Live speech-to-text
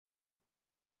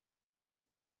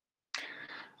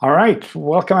All right,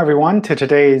 welcome everyone to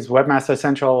today's Webmaster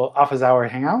Central Office Hour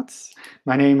Hangouts.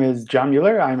 My name is John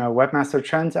Mueller. I'm a Webmaster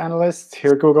Trends Analyst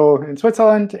here at Google in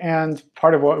Switzerland, and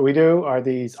part of what we do are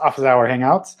these Office Hour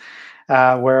Hangouts,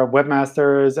 where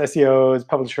webmasters, SEOs,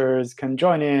 publishers can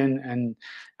join in and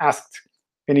ask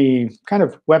any kind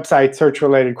of website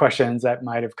search-related questions that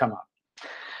might have come up.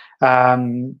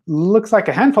 Looks like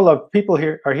a handful of people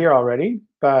are here already,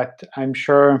 but I'm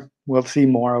sure we'll see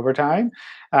more over time.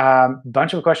 A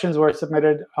bunch of questions were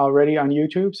submitted already on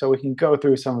YouTube, so we can go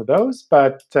through some of those.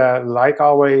 But like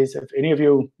always, if any of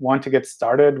you want to get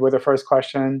started with the first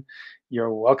question,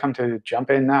 you're welcome to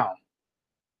jump in now.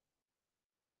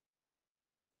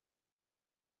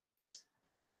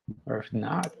 Or if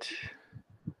not,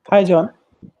 Hi, John.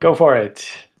 Go for it.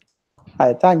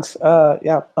 Hi, thanks.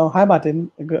 Hi,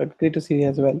 Martin. Great to see you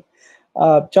as well.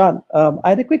 John, I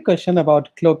had a quick question about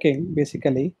cloaking,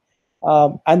 basically,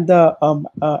 and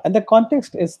the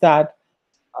context is that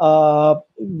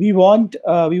we want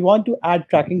to add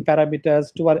tracking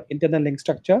parameters to our internal link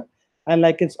structure, and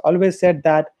like it's always said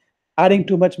that adding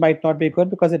too much might not be good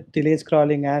because it delays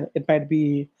crawling and it might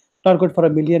be not good for a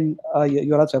million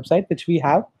URLs website, which we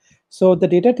have. So the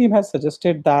data team has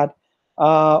suggested that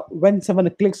when someone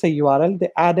clicks a URL, they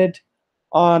add it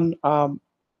on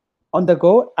the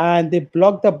go, and they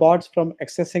block the bots from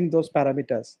accessing those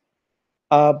parameters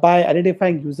by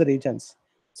identifying user agents.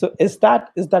 So is that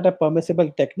a permissible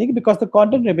technique? Because the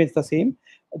content remains the same,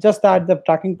 just that the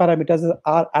tracking parameters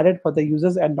are added for the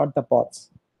users and not the bots.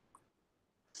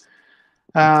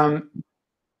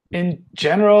 In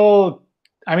general,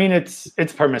 I mean, it's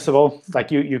permissible.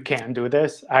 Like you can do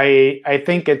this. I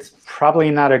think it's probably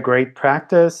not a great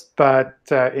practice, but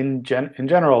in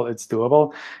general, it's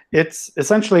doable. It's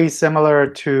essentially similar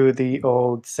to the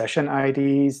old session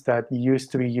IDs that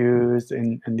used to be used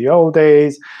in the old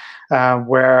days,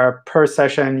 where per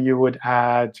session you would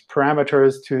add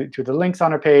parameters to the links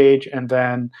on a page, and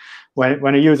then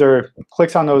when a user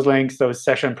clicks on those links, those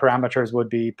session parameters would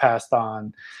be passed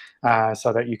on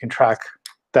so that you can track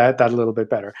that a little bit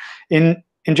better. In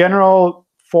general,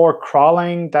 for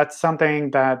crawling, that's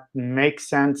something that makes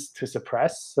sense to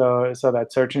suppress so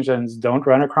that search engines don't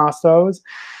run across those.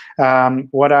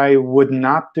 What I would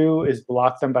not do is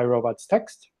block them by robots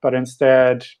text, but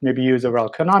instead maybe use a rel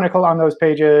canonical on those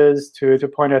pages to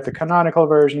point at the canonical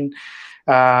version,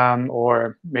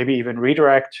 or maybe even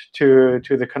redirect to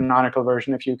the canonical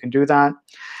version if you can do that.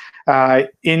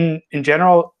 In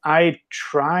general, I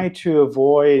try to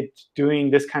avoid doing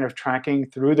this kind of tracking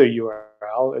through the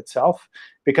URL itself,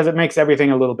 because it makes everything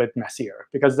a little bit messier.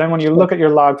 Because then when you look at your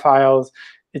log files,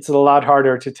 it's a lot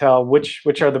harder to tell which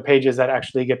are the pages that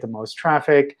actually get the most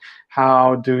traffic.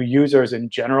 How do users in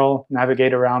general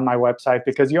navigate around my website?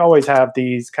 Because you always have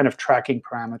these kind of tracking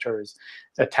parameters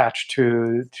attached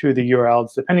to the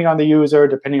URLs, depending on the user,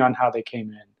 depending on how they came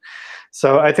in.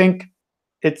 So I think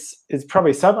it's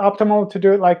probably suboptimal to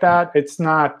do it like that. It's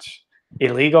not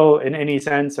illegal in any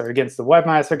sense or against the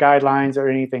webmaster guidelines or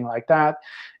anything like that.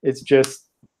 It's just,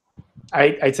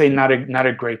 I'd say, not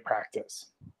a great practice.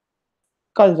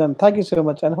 Got it, John. Thank you so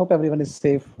much, and hope everyone is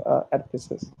safe at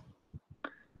places.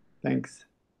 Thanks.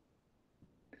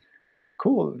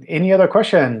 Cool. Any other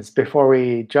questions before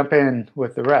we jump in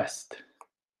with the rest?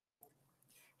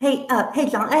 Hey,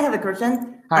 John, I have a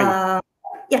question. Hi.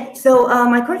 Yeah, so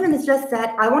my question is just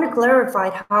that I want to clarify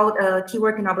how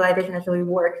keyword cannibalization actually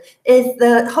works. Is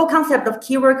the whole concept of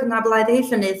keyword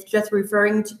cannibalization is just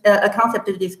referring to a concept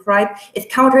to describe it's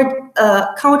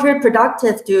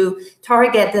counterproductive to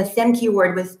target the same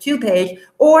keyword with two pages,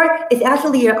 or it's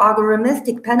actually an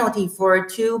algorithmic penalty for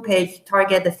two page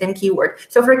target the same keyword.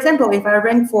 So for example, if I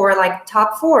rank for like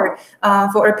top 4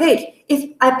 for a page,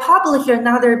 if I publish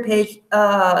another page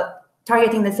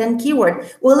targeting the same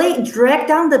keyword, will it drag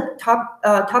down the top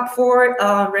 4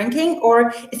 ranking,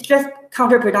 or it's just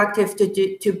counterproductive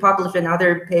to publish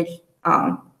another page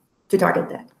to target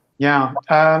that? Yeah.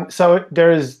 So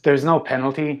there's no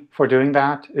penalty for doing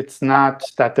that. It's not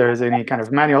that there's any kind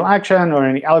of manual action or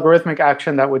any algorithmic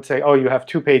action that would say, oh, you have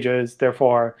 2 pages,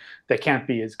 therefore they can't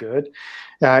be as good.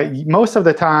 Most of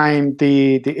the time,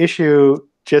 the issue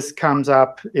just comes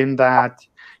up in that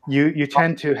you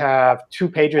tend to have 2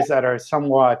 pages that are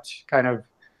somewhat kind of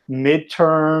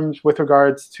midterms with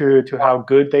regards to how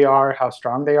good they are, how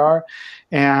strong they are.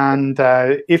 And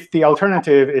if the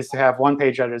alternative is to have one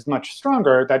page that is much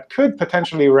stronger, that could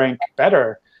potentially rank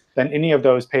better than any of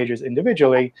those pages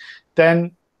individually,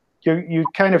 then you're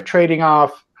kind of trading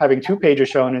off having 2 pages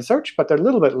shown in search, but they're a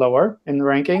little bit lower in the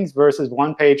rankings, versus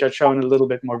one page that's shown a little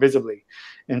bit more visibly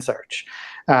in search.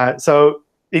 So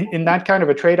in that kind of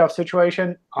a trade-off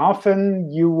situation,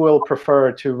 often you will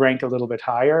prefer to rank a little bit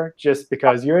higher just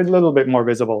because you're a little bit more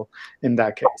visible in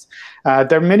that case.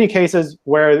 There are many cases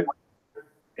where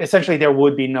essentially there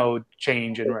would be no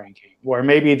change in ranking, where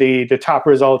maybe the top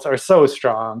results are so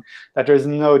strong that there's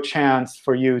no chance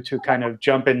for you to kind of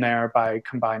jump in there by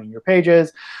combining your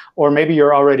pages. Or maybe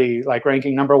you're already like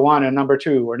ranking #1 and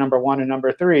 #2, or #1 and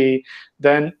 #3.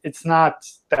 Then it's not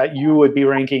that you would be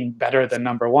ranking better than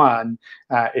 #1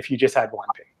 if you just had one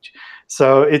page.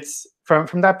 So it's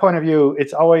from that point of view,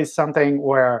 it's always something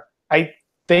where I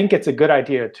think it's a good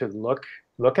idea to look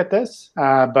at this,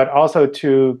 but also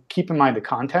to keep in mind the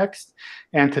context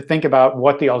and to think about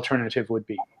what the alternative would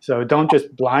be. So don't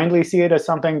just blindly see it as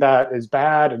something that is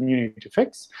bad and you need to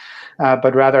fix,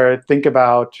 but rather think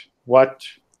about what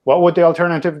would the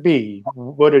alternative be?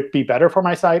 Would it be better for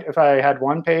my site if I had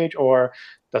one page, or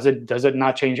does it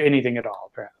not change anything at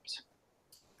all, perhaps?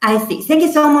 I see. Thank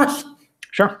you so much.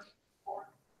 Sure.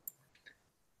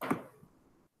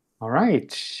 All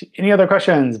right. Any other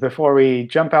questions before we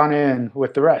jump on in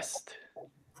with the rest?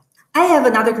 I have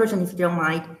another question, if you don't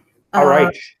mind. All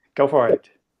right. Go for it.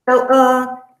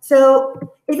 So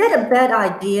is it a bad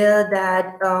idea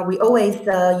that we always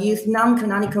use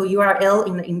non-canonical URL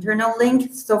in the internal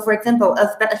link? So for example,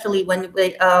 especially when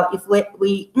if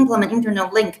we implement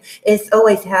internal link, it's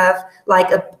always have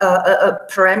like a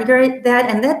parameter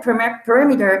and that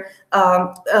parameter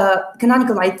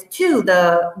canonicalized to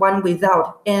the one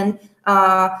without. And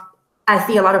I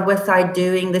see a lot of websites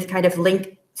doing this kind of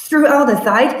link throughout the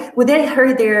site. Would that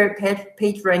hurt their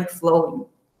page rank flowing?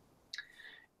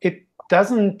 It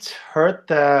doesn't hurt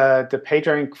the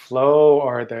PageRank flow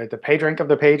or the PageRank of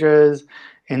the pages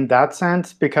in that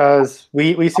sense, because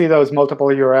we see those multiple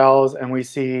URLs and we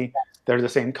see they're the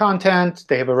same content,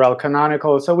 they have a rel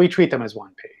canonical, so we treat them as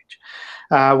one page.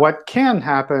 What can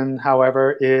happen,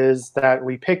 however, is that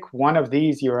we pick one of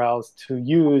these URLs to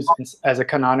use as a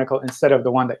canonical instead of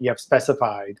the one that you have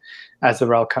specified as a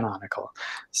rel canonical.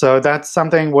 So that's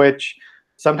something which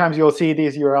sometimes you'll see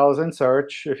these URLs in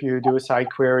search if you do a site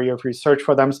query or if you search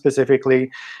for them specifically.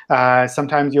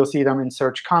 Sometimes you'll see them in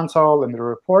Search Console in the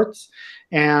reports.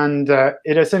 And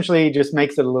it essentially just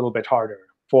makes it a little bit harder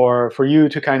for you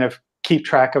to kind of keep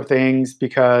track of things,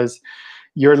 because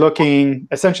you're looking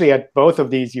essentially at both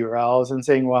of these URLs and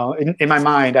saying, well, in my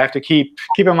mind, I have to keep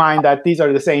in mind that these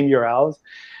are the same URLs,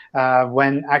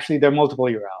 when actually they're multiple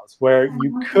URLs, where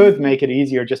you could make it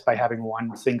easier just by having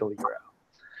one single URL.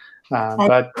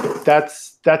 But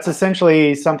that's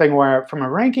essentially something where, from a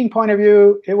ranking point of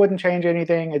view, it wouldn't change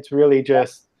anything. It's really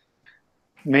just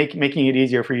making it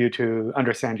easier for you to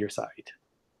understand your site.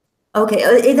 OK,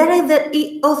 is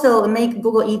that also make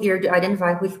Google easier to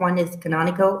identify which one is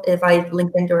canonical if I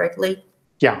link them directly?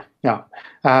 Yeah.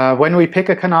 When we pick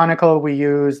a canonical, we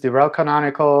use the rel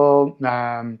canonical.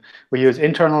 We use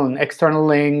internal and external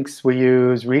links. We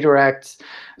use redirects,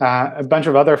 a bunch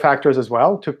of other factors as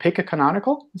well to pick a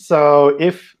canonical. So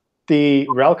if the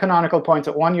rel canonical points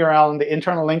at one URL and the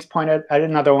internal links point at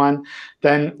another one,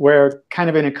 then we're kind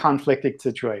of in a conflicted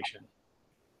situation.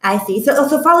 I see. So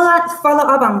follow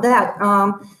up on that.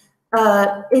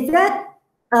 Is that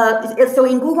so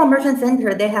in Google Merchant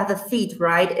Center they have a feed,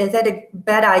 right? Is that a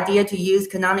bad idea to use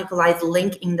canonicalized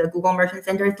link in the Google Merchant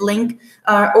Center's link,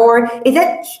 or is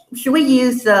that should we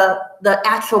use the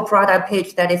actual product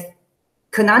page that is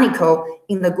canonical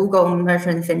in the Google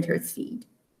Merchant Center's feed?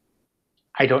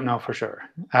 I don't know for sure.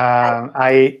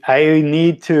 I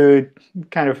need to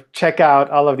kind of check out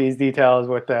all of these details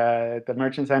with the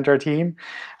Merchant Center team,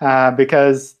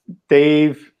 because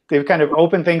they've kind of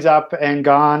opened things up and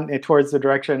gone towards the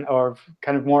direction of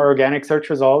kind of more organic search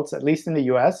results, at least in the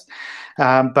US.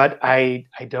 But I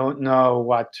don't know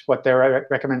what their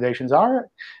recommendations are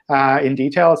in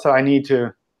detail, so I need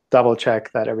to double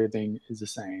check that everything is the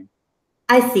same.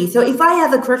 I see. So if I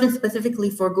have a question specifically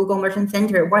for Google Merchant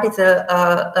Center, what is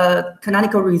a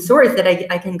canonical resource that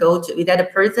I can go to? Is that a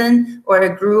person or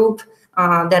a group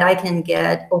that I can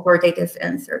get authoritative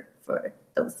answer for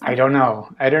those? I don't know.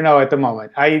 I don't know at the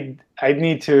moment. I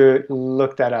need to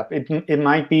look that up. It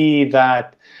might be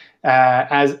that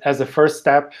as a first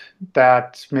step,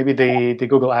 that maybe the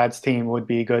Google Ads team would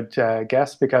be a good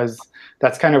guess, because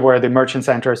that's kind of where the Merchant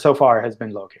Center so far has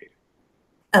been located.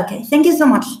 OK, thank you so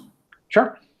much.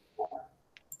 Sure.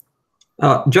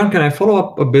 John, can I follow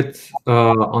up a bit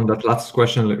on that last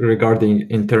question regarding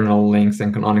internal links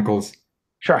and canonicals?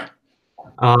 Sure.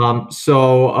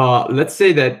 So let's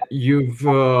say that you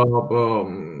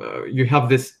have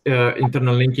this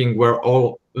internal linking where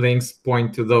all links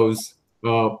point to those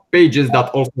pages that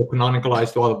also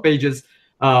canonicalize to other pages.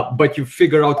 but you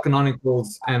figure out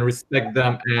canonicals and respect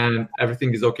them, and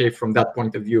everything is okay from that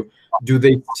point of view. Do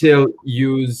they still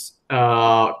use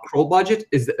crawl budget?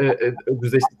 Do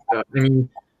they?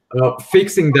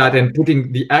 Fixing that and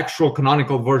putting the actual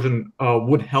canonical version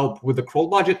would help with the crawl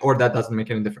budget, or that doesn't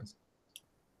make any difference?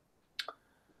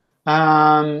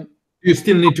 You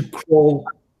still need to crawl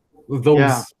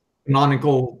those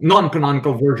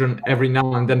non-canonical version every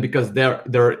now and then because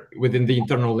they're within the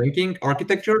internal linking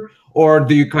architecture, or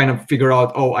do you kind of figure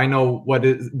out, oh, I know what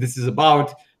this is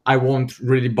about, I won't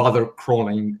really bother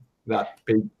crawling that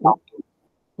page?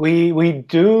 We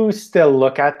do still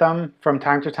look at them from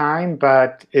time to time,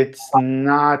 but it's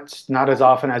not as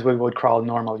often as we would crawl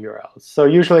normal URLs. So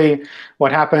usually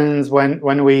what happens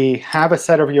when we have a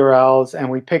set of URLs and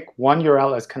we pick one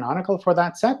URL as canonical for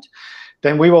that set,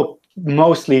 then we will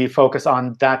mostly focus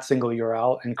on that single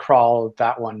URL and crawl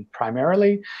that one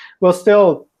primarily. We'll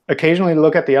still occasionally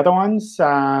look at the other ones,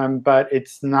 but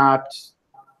it's not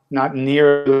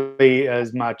nearly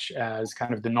as much as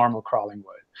kind of the normal crawling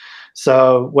would.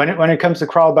 So when it comes to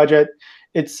crawl budget,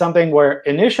 it's something where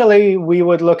initially we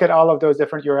would look at all of those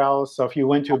different URLs. So if you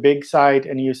went to a big site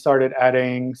and you started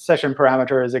adding session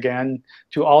parameters again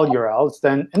to all URLs,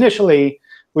 then initially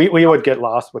we would get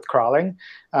lost with crawling.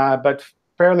 But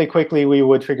fairly quickly, we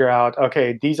would figure out,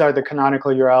 OK, these are the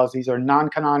canonical URLs. These are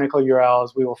non-canonical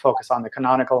URLs. We will focus on the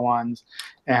canonical ones.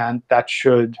 And that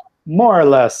should more or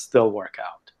less still work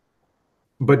out.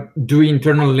 But do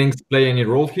internal links play any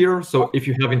role here? So if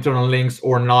you have internal links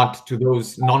or not to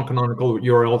those non-canonical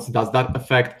URLs, does that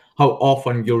affect how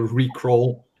often you'll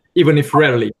recrawl, even if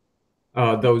rarely,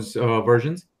 those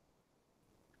versions?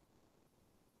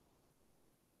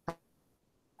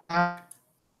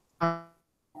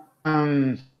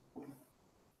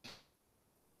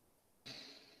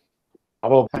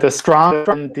 The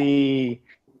strong the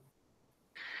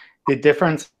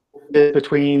difference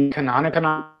between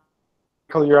canonical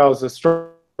URLs is strong.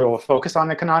 We'll focus on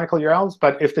the canonical URLs,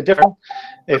 but if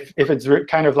it's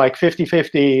kind of like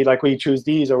 50-50, like we choose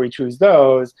these or we choose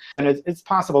those, and it's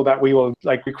possible that we will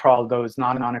like recrawl those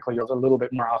non-canonical URLs a little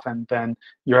bit more often than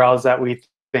URLs that we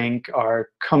think are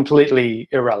completely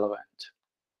irrelevant.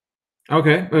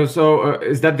 OK, so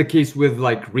is that the case with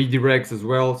like redirects as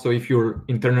well? So if you're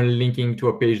internally linking to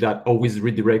a page that always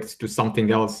redirects to something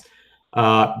else,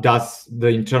 does the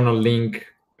internal link,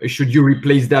 should you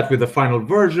replace that with the final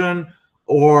version,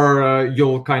 or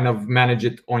you'll kind of manage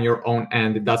it on your own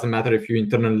end? It doesn't matter if you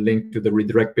internally link to the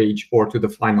redirect page or to the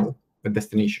final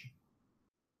destination.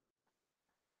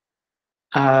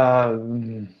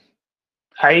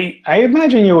 I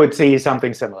imagine you would see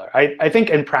something similar. I think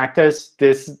in practice,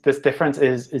 this difference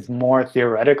is more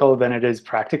theoretical than it is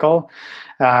practical.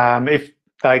 If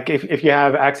you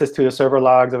have access to the server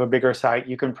logs of a bigger site,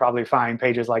 you can probably find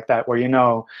pages like that where you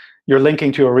know you're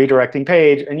linking to a redirecting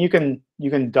page, and you can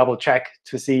double check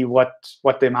to see what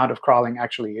the amount of crawling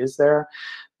actually is there.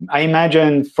 I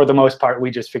imagine for the most part we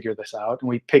just figure this out and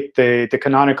we pick the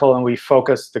canonical and we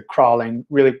focus the crawling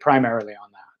really primarily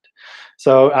on that.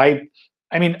 So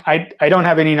I mean, I don't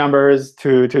have any numbers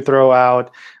to throw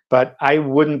out, but I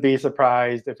wouldn't be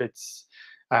surprised if it's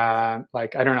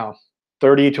like, I don't know,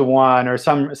 30-to-1 or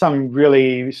some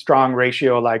really strong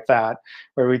ratio like that,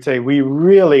 where we'd say we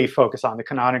really focus on the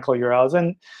canonical URLs.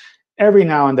 And every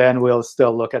now and then, we'll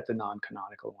still look at the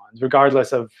non-canonical ones,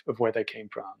 regardless of where they came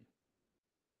from.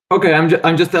 OK,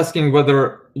 I'm just asking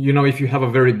whether, if you have a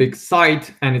very big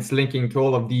site and it's linking to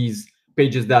all of these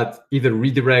pages that either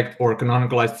redirect or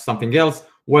canonicalize to something else,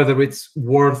 whether it's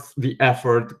worth the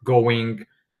effort going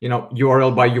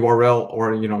URL by URL,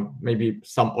 or maybe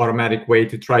some automatic way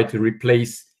to try to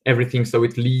replace everything so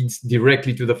it leads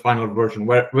directly to the final version,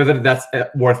 whether that's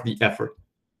worth the effort.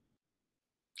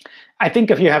 I think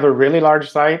if you have a really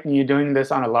large site and you're doing this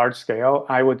on a large scale,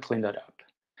 I would clean that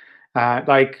up.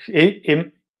 Like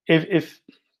if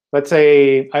let's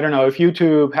say, I don't know, if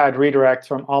YouTube had redirects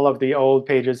from all of the old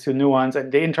pages to new ones, and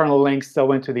the internal links still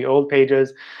went to the old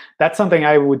pages, that's something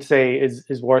I would say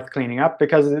is worth cleaning up,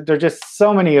 because there are just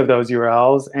so many of those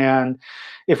URLs. And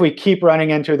if we keep running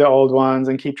into the old ones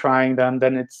and keep trying them,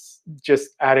 then it's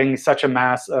just adding such a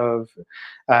mass of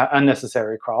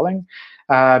unnecessary crawling.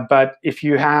 But if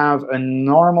you have a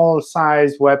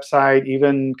normal-sized website,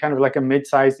 even kind of like a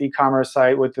mid-sized e-commerce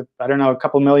site with, I don't know, a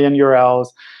couple million URLs,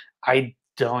 I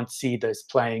don't see this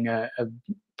playing a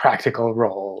practical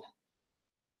role.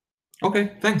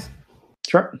 OK, thanks.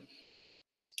 Sure.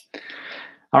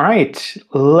 All right,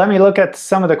 let me look at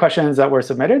some of the questions that were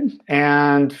submitted.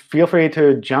 And feel free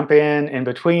to jump in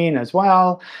between as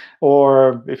well.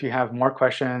 Or if you have more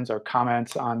questions or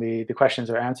comments on the questions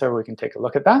or answer, we can take a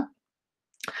look at that.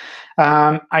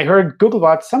 I heard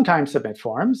Googlebot sometimes submit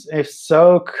forms. If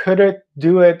so, could it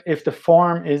do it if the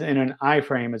form is in an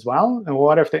iframe as well? And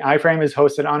what if the iframe is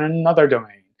hosted on another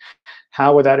domain?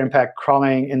 How would that impact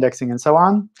crawling, indexing, and so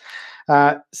on?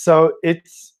 So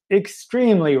it's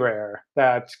extremely rare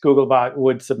that Googlebot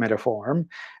would submit a form.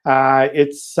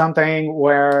 It's something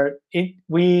where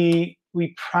we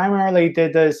primarily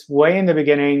did this way in the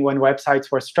beginning when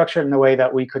websites were structured in a way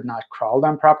that we could not crawl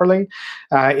them properly.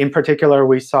 In particular,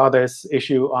 we saw this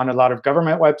issue on a lot of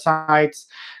government websites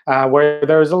where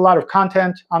there was a lot of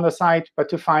content on the site, but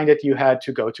to find it, you had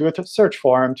to go to a search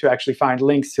forum to actually find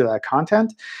links to that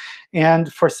content.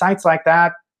 And for sites like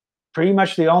that, pretty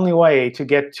much the only way to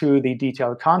get to the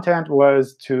detailed content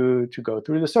was to go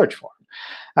through the search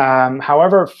forum.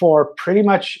 However, for pretty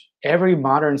much every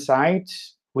modern site,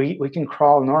 we can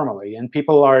crawl normally. And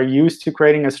people are used to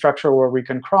creating a structure where we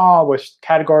can crawl with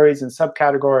categories and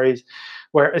subcategories,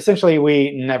 where essentially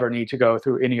we never need to go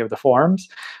through any of the forms.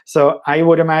 So I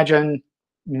would imagine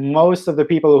most of the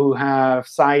people who have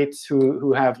sites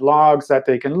who have logs that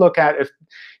they can look at, if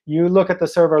you look at the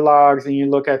server logs and you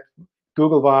look at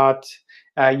Googlebot,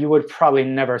 you would probably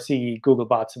never see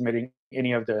Googlebot submitting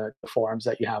any of the forms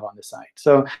that you have on the site.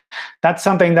 So that's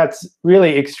something that's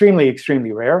really extremely,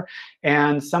 extremely rare,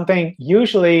 and something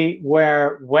usually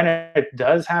where when it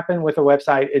does happen with a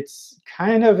website, it's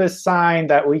kind of a sign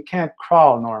that we can't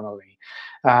crawl normally,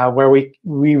 where we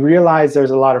realize there's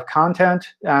a lot of content,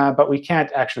 but we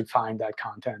can't actually find that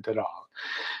content at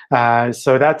all.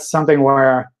 So that's something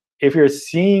where if you're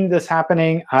seeing this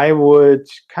happening, I would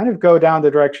kind of go down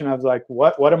the direction of like,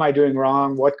 what am I doing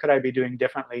wrong? What could I be doing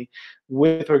differently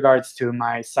with regards to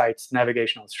my site's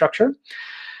navigational structure?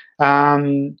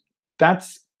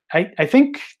 That's, I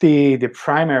think, the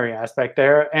primary aspect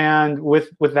there. And with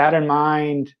that in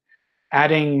mind,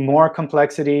 adding more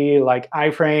complexity like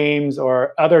iframes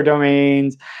or other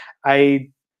domains,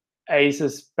 I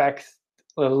suspect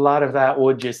a lot of that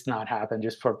would just not happen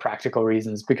just for practical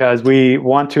reasons, because we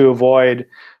want to avoid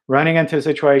running into a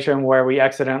situation where we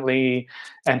accidentally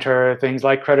enter things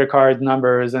like credit card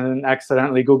numbers and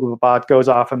accidentally Googlebot goes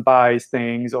off and buys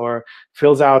things or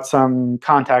fills out some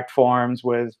contact forms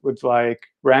with like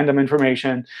random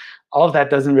information. All of that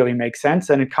doesn't really make sense,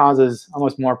 and it causes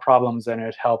almost more problems than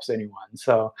it helps anyone.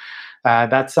 So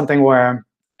that's something where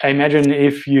I imagine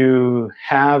if you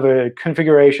have a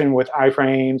configuration with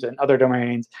iframes and other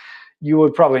domains, you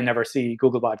would probably never see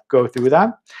Googlebot go through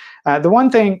that. The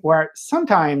one thing where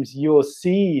sometimes you'll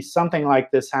see something like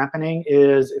this happening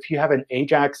is if you have an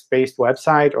AJAX-based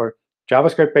website or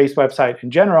JavaScript-based website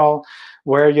in general,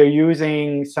 where you're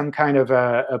using some kind of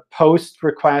a post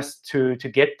request to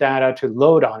get data to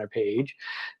load on a page,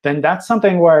 then that's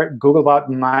something where Googlebot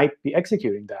might be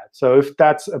executing that. So if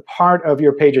that's a part of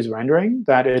your page's rendering,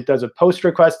 that it does a post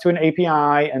request to an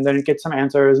API, and then it gets some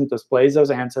answers and displays those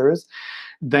answers,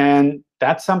 then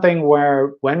that's something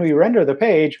where when we render the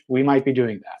page, we might be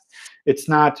doing that. It's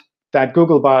not that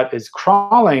Googlebot is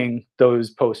crawling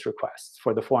those post requests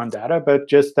for the form data, but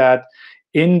just that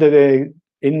in the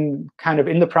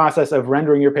process of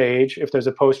rendering your page, if there's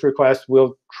a post request,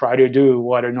 we'll try to do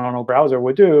what a normal browser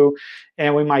would do,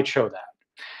 and we might show that.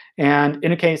 And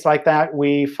in a case like that,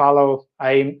 we follow,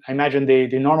 I imagine, the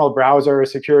normal browser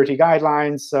security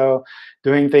guidelines. So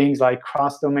doing things like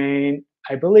cross-domain,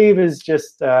 I believe, is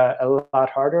just a lot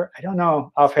harder. I don't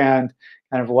know offhand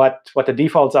kind of what the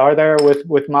defaults are there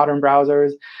with modern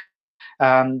browsers.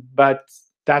 But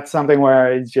that's something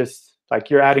where it's just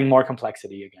like you're adding more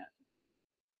complexity again.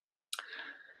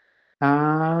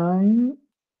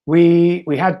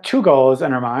 We had two goals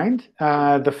in our mind.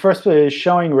 The first is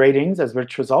showing ratings as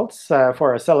rich results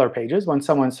for our seller pages when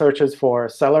someone searches for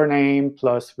seller name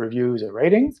plus reviews or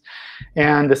ratings.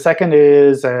 And the second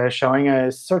is showing a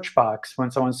search box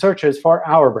when someone searches for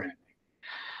our brand.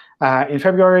 In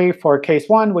February, for case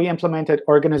 1, we implemented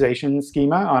organization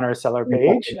schema on our seller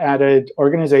page, added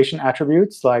organization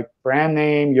attributes like brand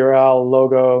name, URL,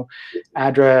 logo,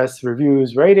 address,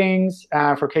 reviews, ratings.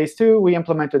 For case 2, we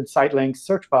implemented site links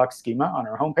search box schema on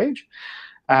our homepage.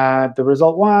 The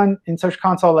result 1, in Search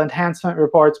Console enhancement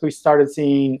reports, we started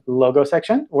seeing logo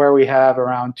section, where we have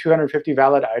around 250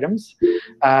 valid items.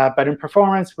 But in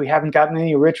performance, we haven't gotten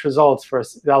any rich results for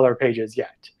seller pages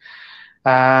yet.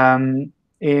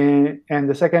 And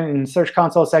the second, in Search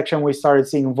Console section, we started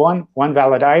seeing one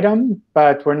valid item,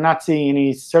 but we're not seeing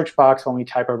any search box when we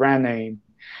type a brand name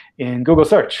in Google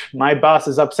search. My boss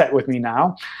is upset with me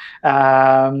now.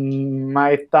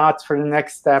 My thoughts for the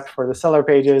next step for the seller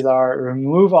pages are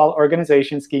remove all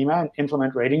organization schema and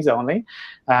implement ratings only.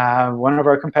 One of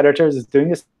our competitors is doing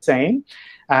the same.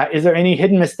 Is there any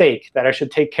hidden mistake that I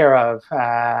should take care of?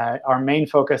 Our main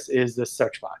focus is the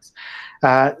search box.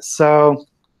 So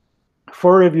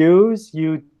for reviews,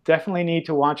 you definitely need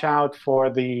to watch out for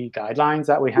the guidelines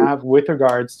that we have with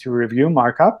regards to review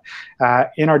markup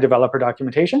in our developer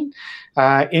documentation.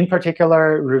 In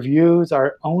particular, reviews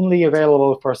are only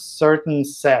available for a certain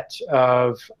set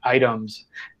of items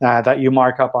that you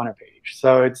mark up on a page.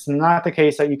 So it's not the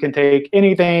case that you can take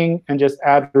anything and just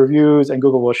add reviews, and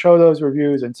Google will show those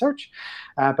reviews in search.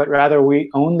 But rather,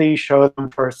 we only show them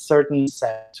for a certain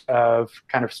set of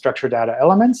kind of structured data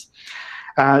elements.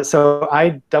 So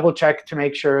I double-check to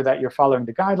make sure that you're following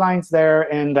the guidelines there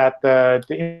and that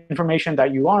the information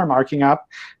that you are marking up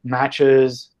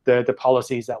matches the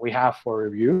policies that we have for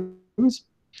reviews.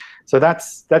 So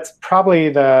that's probably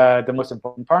the most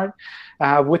important part.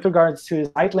 With regards to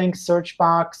site link search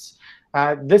box,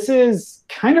 this is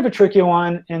kind of a tricky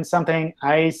one and something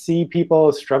I see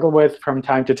people struggle with from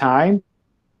time to time.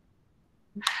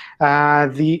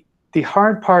 The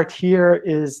hard part here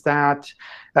is that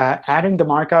adding the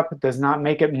markup does not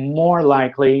make it more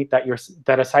likely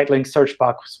that a site link search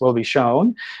box will be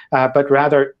shown. But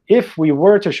rather, if we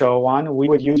were to show one, we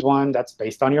would use one that's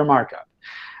based on your markup.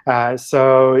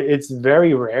 So it's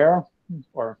very rare,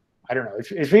 or I don't know,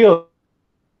 it feels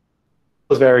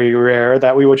very rare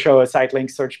that we would show a site link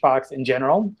search box in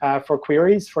general for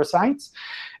queries for sites.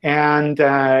 And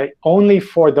only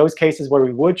for those cases where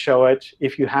we would show it,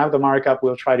 if you have the markup,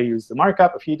 we'll try to use the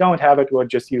markup. If you don't have it, we'll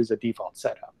just use the default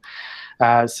setup.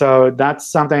 So that's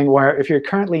something where if you're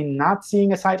currently not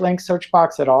seeing a site link search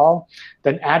box at all,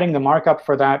 then adding the markup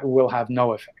for that will have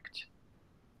no effect.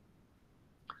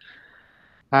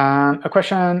 A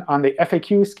question on the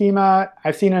FAQ schema.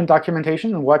 I've seen in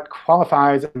documentation what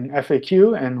qualifies an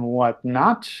FAQ and what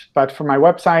not. But for my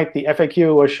website, the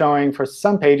FAQ was showing for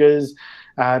some pages.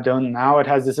 Now it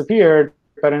has disappeared.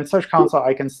 But in Search Console,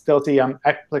 I can still see I'm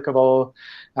applicable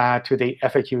to the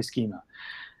FAQ schema.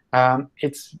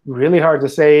 It's really hard to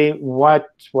say what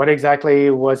exactly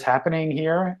was happening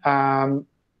here.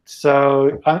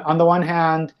 So on the one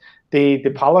hand, the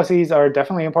policies are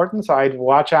definitely important, so I'd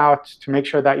watch out to make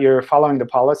sure that you're following the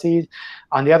policies.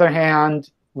 On the other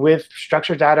hand, with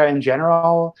structured data in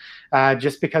general,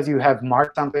 just because you have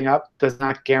marked something up does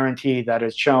not guarantee that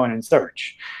it's shown in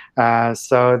search.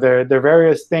 So there are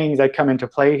various things that come into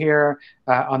play here.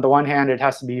 On the one hand, it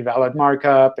has to be valid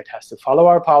markup. It has to follow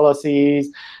our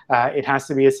policies. It has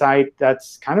to be a site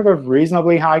that's kind of of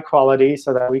reasonably high quality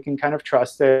so that we can kind of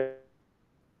trust it.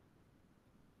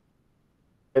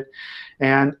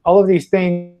 And all of these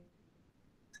things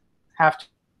have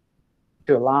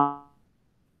to align.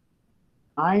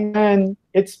 And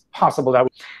it's possible that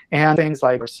and things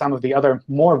like some of the other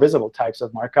more visible types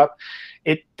of markup,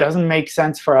 it doesn't make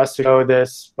sense for us to show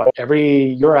this but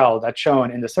every URL that's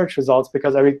shown in the search results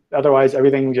because otherwise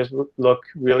everything would just look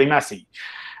really messy.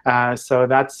 So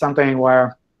that's something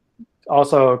where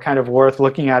also kind of worth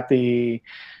looking at the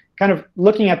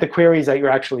queries that you're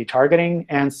actually targeting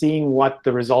and seeing what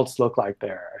the results look like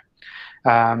there.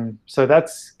 So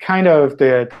that's kind of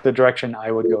the direction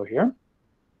I would go here.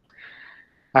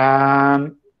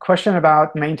 Question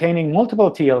about maintaining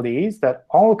multiple TLDs that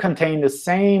all contain the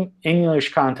same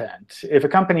English content. If a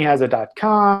company has a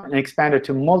 .com and expanded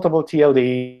to multiple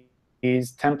TLDs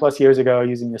 10+ years ago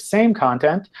using the same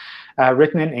content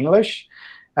written in English,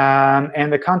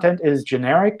 and the content is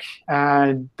generic,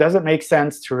 does it make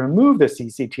sense to remove the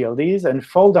CC-TLDs and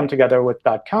fold them together with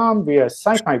 .com via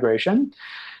site migration?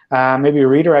 Maybe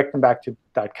redirect them back to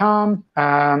 .com.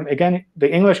 Again, the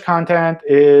English content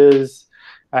is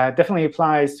definitely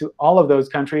applies to all of those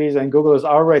countries, and Google is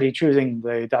already choosing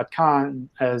the .com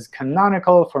as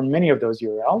canonical for many of those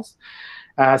URLs.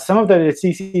 Some of the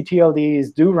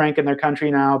CC-TLDs do rank in their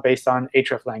country now based on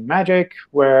hreflang magic,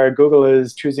 where Google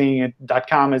is choosing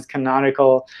 .com as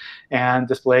canonical and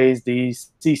displays the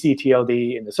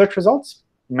CC-TLD in the search results.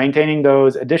 Maintaining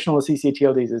those additional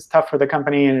CC-TLDs is tough for the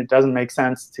company, and it doesn't make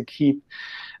sense to keep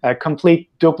a complete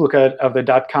duplicate of the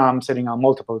 .com sitting on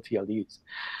multiple TLDs.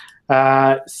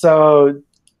 So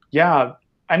yeah,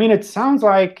 I mean, it sounds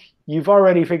like you've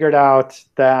already figured out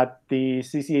that the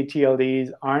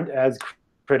CC-TLDs aren't as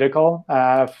critical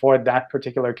for that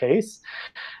particular case.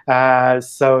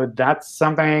 So that's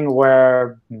something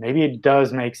where maybe it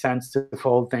does make sense to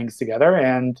fold things together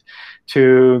and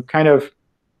to kind of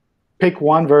pick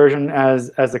one version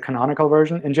as the canonical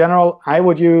version. In general, I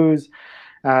would use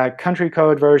country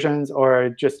code versions or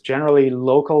just generally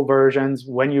local versions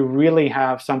when you really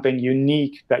have something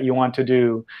unique that you want to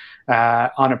do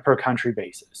on a per country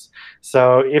basis.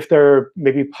 So if there are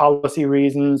maybe policy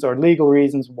reasons or legal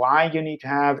reasons why you need to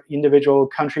have individual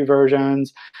country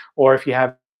versions, or if you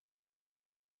have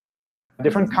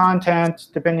different content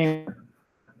depending on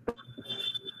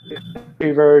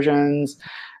country versions,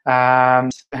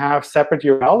 have separate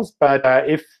URLs. But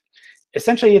if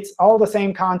essentially it's all the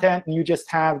same content and you just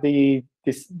have these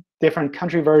different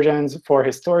country versions for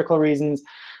historical reasons,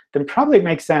 then probably it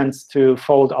makes sense to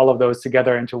fold all of those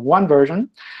together into one version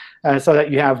so that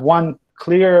you have one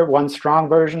clear, one strong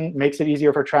version. Makes it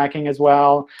easier for tracking as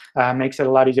well. Makes it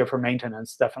a lot easier for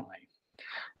maintenance, definitely.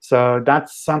 So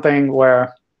that's something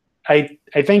where I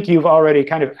think you've already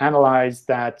kind of analyzed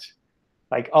that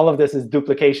like all of this is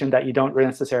duplication that you don't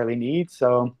necessarily need.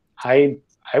 So I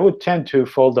would tend to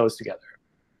fold those together.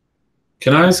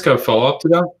 Can I ask a follow-up to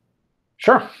that?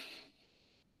 Sure.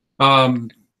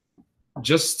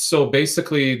 Just so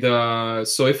basically,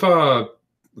 so if a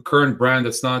current brand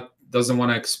doesn't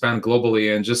want to expand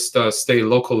globally and just stay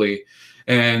locally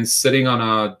and sitting on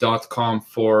a .com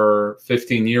for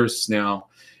 15 years now,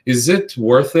 is it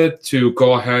worth it to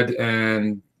go ahead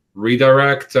and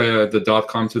redirect the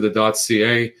 .com to the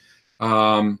 .ca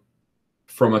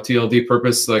from a TLD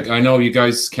purpose? Like, I know you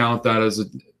guys count that as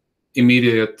an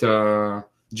immediate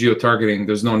geo-targeting.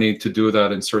 There's no need to do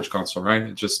that in Search Console, right?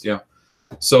 It just, yeah.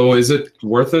 So is it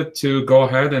worth it to go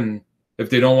ahead and if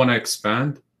they don't want to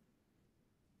expand?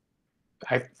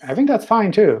 I think that's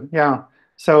fine too. Yeah.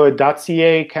 So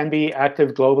 .ca can be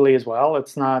active globally as well.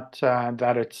 It's not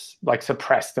that it's like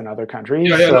suppressed in other countries.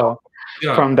 Yeah, so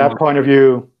from that point of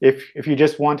view, if you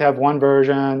just want to have one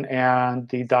version and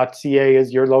the .ca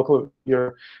is your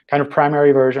kind of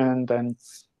primary version, then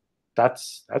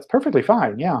that's perfectly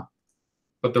fine. Yeah.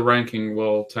 But the ranking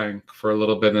will tank for a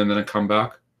little bit and then it come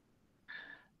back.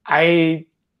 I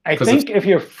think if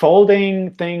you're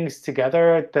folding things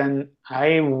together, then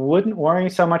I wouldn't worry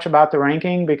so much about the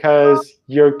ranking because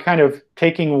you're kind of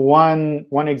taking one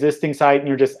existing site and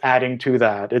you're just adding to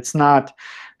that. It's not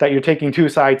that you're taking two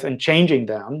sites and changing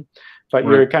them, but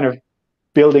you're kind of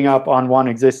building up on one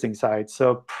existing site.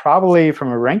 So probably from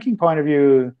a ranking point of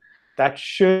view, that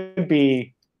should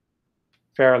be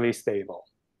fairly stable.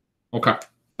 OK,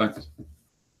 thanks.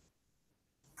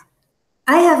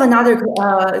 I have another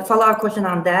follow-up question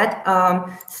on that.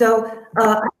 I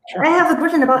have a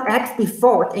question about X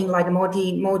default in like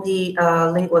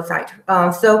multi-lingual site.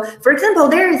 So for example,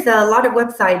 there is a lot of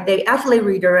websites, they actually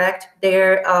redirect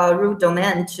their root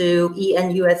domain to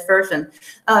ENUS version,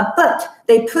 but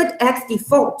they put X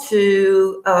default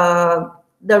to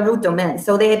the root domain.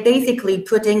 So they're basically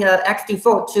putting X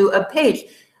default to a page,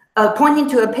 pointing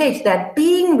to a page that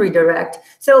being redirect.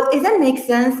 So if that makes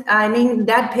sense, I mean,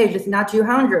 that page is not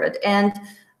 200. And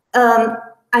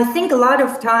I think a lot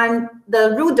of time,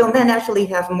 the root domain actually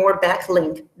have more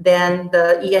backlink than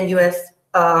the ENUS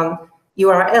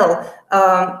URL.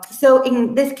 So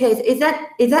in this case, is that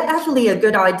actually a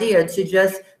good idea to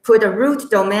just put a root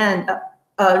domain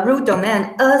as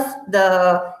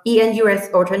the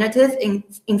ENUS alternative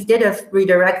instead of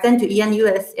redirect them to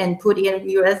ENUS and put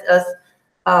ENUS as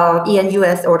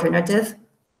ENUS alternative?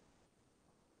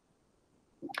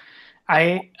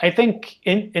 I think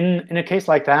in a case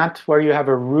like that, where you have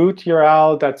a root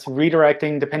URL that's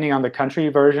redirecting depending on the country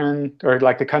version or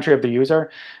like the country of the user,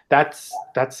 that's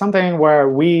something where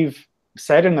we've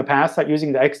said in the past that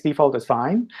using the X default is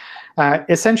fine.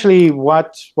 Essentially,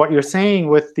 what you're saying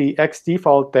with the X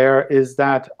default there is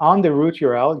that on the root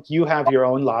URL, you have your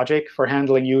own logic for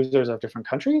handling users of different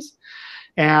countries.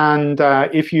 And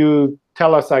if you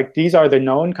tell us, like, these are the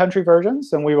known country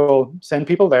versions, then we will send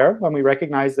people there when we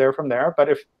recognize they're from there. But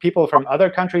if people from other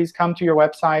countries come to your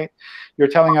website, you're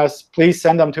telling us, please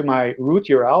send them to my root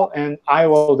URL, and I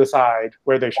will decide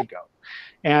where they should go.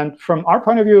 And from our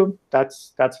point of view,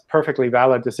 that's a perfectly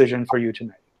valid decision for you to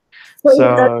make.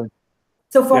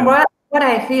 So from what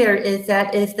I hear is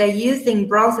that if they're using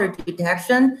browser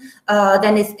detection,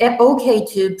 then it's OK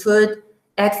to put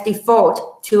X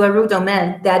default to a root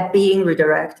domain that being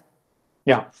redirect.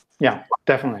 Yeah,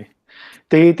 definitely.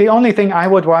 The only thing I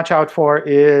would watch out for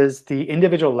is the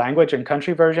individual language and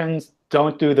country versions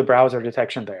don't do the browser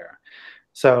detection there.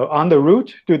 So on the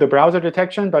root, do the browser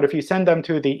detection. But if you send them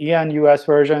to the ENUS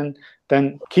version,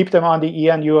 then keep them on the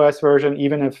ENUS version,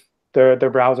 even if their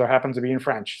browser happens to be in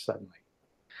French suddenly.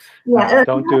 Yeah,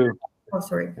 don't do. Oh,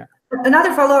 sorry. Yeah.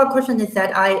 Another follow-up question is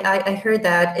that I heard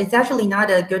that it's actually not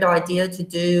a good idea to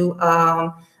do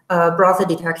browser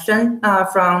detection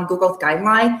from Google's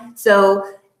guideline. So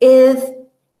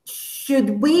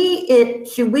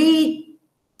should we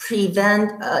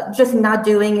prevent just not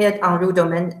doing it on root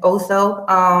domain also?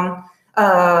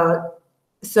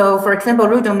 So for example,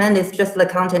 root domain is just the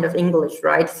content of English,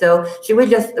 right? So should we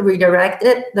just redirect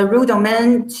the root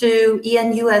domain to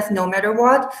ENUS no matter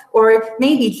what? Or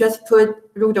maybe just put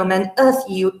root domain as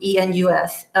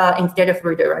ENUS instead of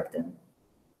redirecting?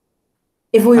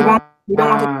 If we don't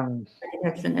want to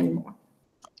detection anymore.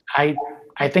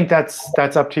 I think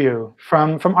that's up to you.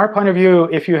 From our point of view,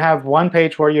 if you have one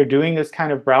page where you're doing this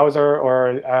kind of browser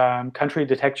or country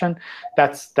detection,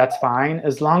 that's fine,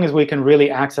 as long as we can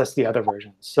really access the other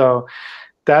versions. So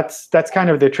that's kind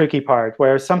of the tricky part,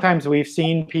 where sometimes we've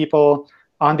seen people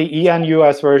on the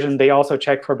ENUS version, they also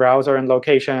check for browser and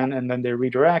location, and then they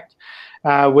redirect,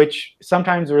 which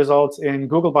sometimes results in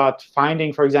Googlebot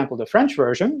finding, for example, the French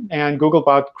version, and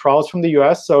Googlebot crawls from the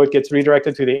US, so it gets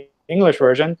redirected to the English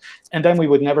version, and then we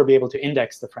would never be able to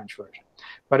index the French version.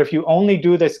 But if you only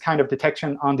do this kind of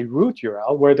detection on the root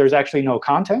URL, where there's actually no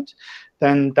content,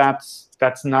 then that's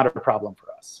not a problem for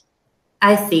us.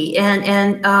 I see,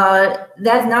 and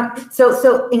that's not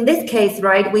so. In this case,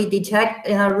 right, we detect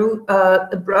in a root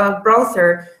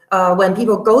browser when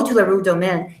people go to the root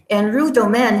domain, and root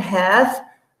domain has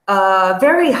a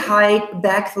very high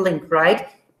backlink, right?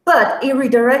 But it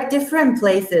redirects different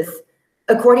places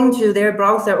according to their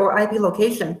browser or IP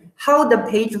location. How the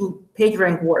page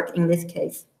rank work in this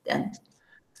case then?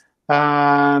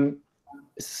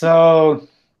 So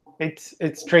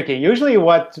it's tricky. Usually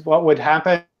what would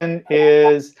happen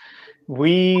is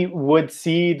we would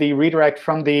see the redirect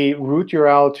from the root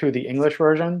URL to the English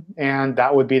version, and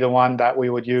that would be the one that we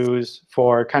would use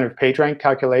for kind of PageRank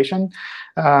calculation.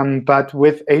 But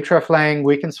with hreflang,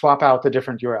 we can swap out the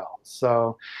different URLs.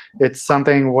 So it's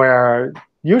something where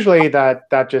usually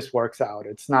that just works out.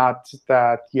 It's not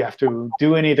that you have to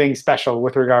do anything special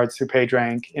with regards to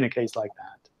PageRank in a case like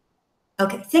that.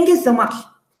 OK, thank you so much.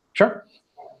 Sure.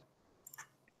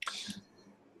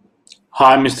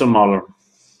 Hi, Mr. Mahler.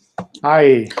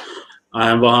 Hi. I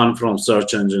am Vahan from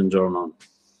Search Engine Journal.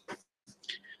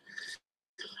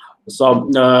 So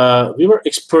we were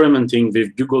experimenting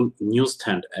with Google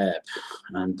Newsstand app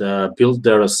and built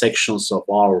there sections of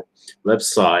our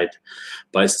website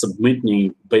by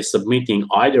submitting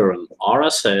either an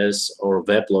RSS or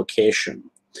web location.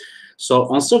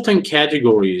 So on certain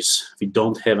categories, we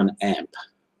don't have an AMP,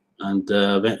 and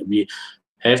we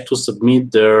have to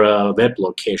submit their web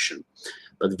location.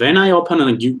 But when I open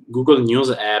a Google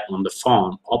News app on the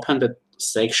phone, open the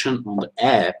section on the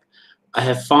app, I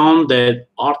have found that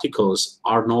articles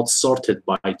are not sorted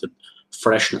by the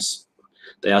freshness.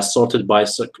 They are sorted by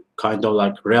kind of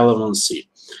like relevancy.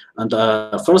 And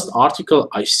first article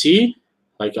I see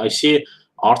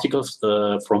articles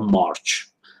from March.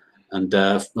 And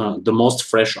the most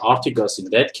fresh articles in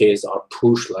that case are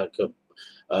pushed like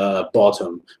a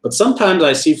bottom. But sometimes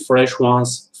I see fresh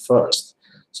ones first.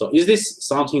 So is this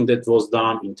something that was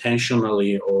done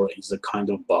intentionally, or is a kind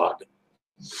of bug?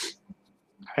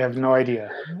 I have no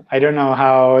idea. I don't know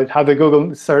how the Google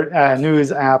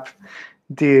News app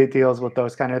deals with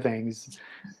those kind of things.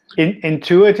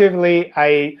 Intuitively,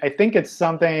 I think it's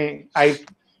something. I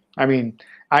mean,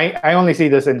 I only see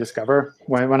this in Discover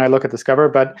when I look at Discover,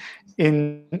 but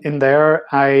in there,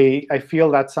 I feel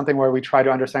that's something where we try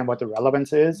to understand what the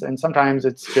relevance is, and sometimes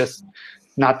it's just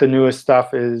not the newest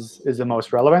stuff is the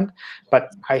most relevant,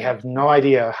 but I have no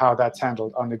idea how that's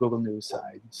handled on the Google News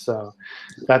side. So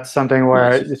that's something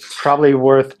where it's probably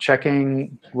worth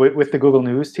checking with the Google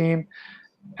News team.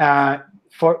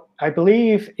 I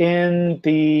believe in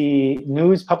the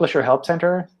News Publisher Help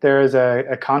Center, there is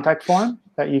a contact form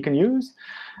that you can use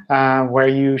where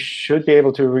you should be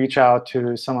able to reach out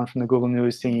to someone from the Google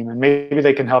News team, and maybe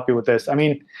they can help you with this. I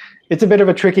mean, it's a bit of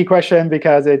a tricky question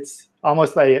because it's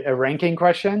almost like a ranking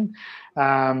question,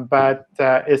 but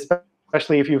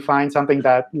especially if you find something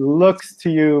that looks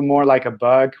to you more like a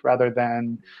bug rather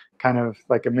than kind of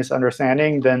like a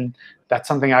misunderstanding, then that's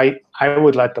something I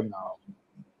would let them know.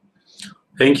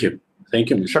 Thank you. Thank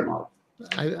you, Mr. Mahler.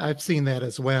 I've seen that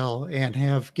as well and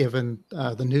have given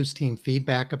the news team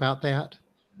feedback about that.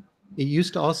 It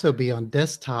used to also be on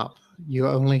desktop. You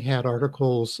only had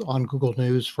articles on Google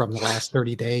News from the last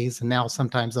 30 days, and now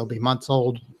sometimes they'll be months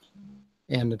old.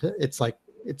 And it's like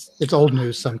it's old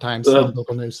news sometimes on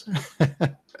Google News.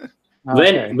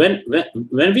 When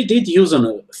we did use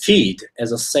a feed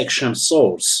as a section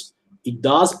source, it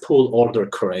does pull order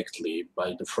correctly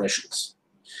by the freshness.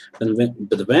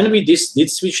 But when we did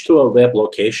switch to a web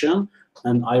location,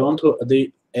 and I want to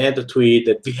add to it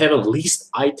that we have a list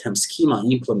item schema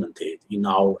implemented in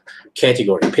our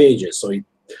category pages, so it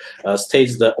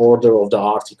states the order of the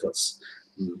articles.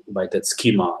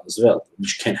 schema as well,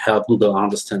 which can help Google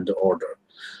understand the order.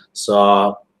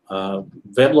 So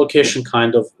web location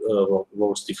kind of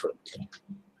works differently.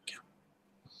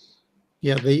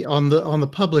 Yeah, on the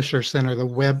Publisher Center, the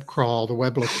web crawl, the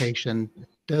web location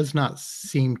does not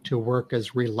seem to work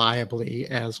as reliably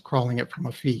as crawling it from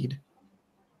a feed.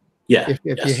 Yeah. If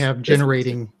yes, you have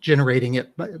generating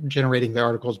the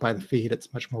articles by the feed,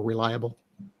 it's much more reliable.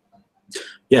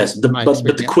 Yes,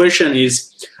 but the question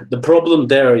is, the problem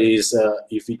there is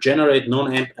if we generate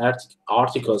non-AMP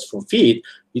articles from feed,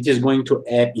 it is going to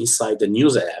app inside the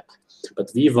news app, but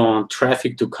we want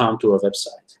traffic to come to a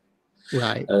website.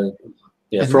 Right.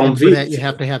 Yeah, and for that you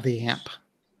have to have the AMP.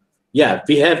 Yeah,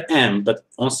 we have AMP, but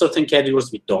on certain categories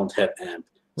we don't have AMP.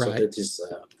 So Right. that is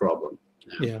a problem.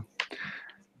 Yeah.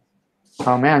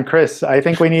 Oh man, Chris, I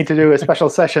think we need to do a special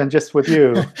session just with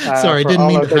you. Sorry, didn't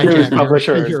mean to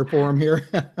hijack your forum here.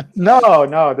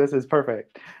 No, this is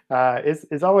perfect.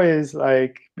 It's always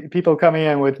like people coming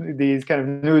in with these kind of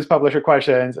news publisher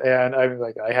questions, and I'm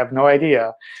like, I have no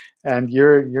idea. And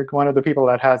you're one of the people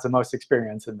that has the most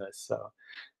experience in this. So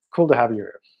cool to have you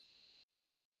here.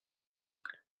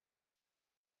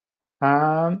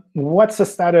 What's the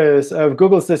status of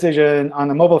Google's decision on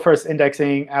the mobile-first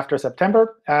indexing after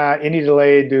September? Any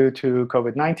delay due to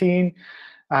COVID-19?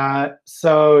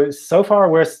 So far,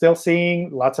 we're still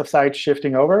seeing lots of sites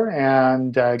shifting over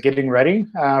and getting ready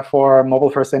for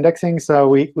mobile-first indexing. So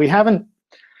we haven't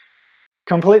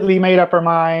completely made up our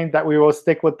mind that we will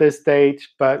stick with this date,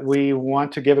 but we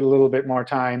want to give it a little bit more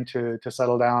time to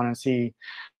settle down and see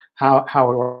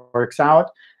how it works out.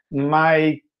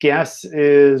 My guess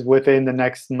is within the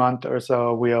next month or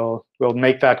so, we'll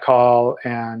make that call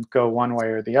and go one way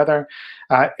or the other.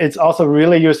 It's also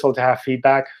really useful to have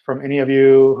feedback from any of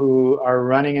you who are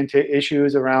running into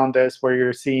issues around this, where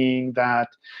you're seeing that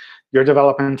your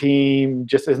development team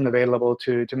just isn't available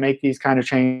to make these kind of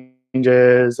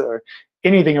changes or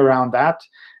anything around that.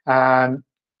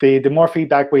 The more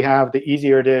feedback we have, the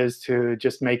easier it is to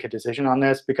just make a decision on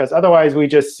this, because otherwise we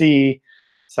just see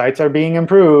sites are being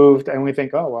improved, and we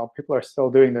think, oh, well, people are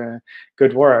still doing the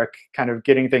good work, kind of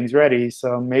getting things ready,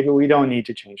 so maybe we don't need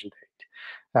to change the date.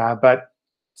 But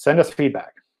send us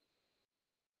feedback.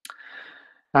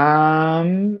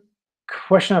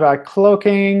 Question about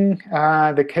cloaking.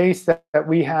 The case that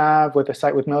we have with a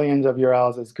site with millions of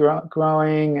URLs is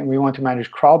growing, and we want to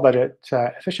manage crawl budget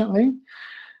efficiently.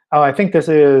 Oh, I think this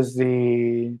is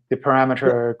the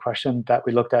parameter question that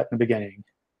we looked at in the beginning.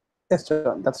 Yes,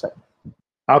 John, that's right.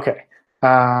 OK.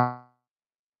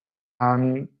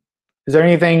 Is there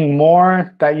anything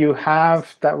more that you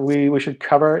have that we should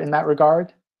cover in that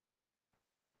regard?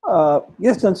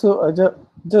 Yes, John. So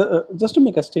just to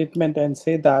make a statement and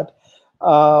say that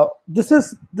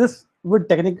this would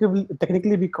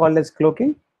technically be called as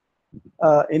cloaking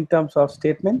in terms of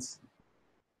statements,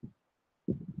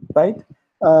 right?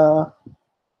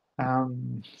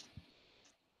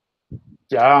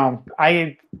 Yeah,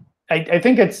 I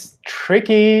think it's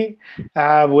tricky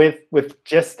with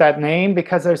just that name,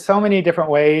 because there's so many different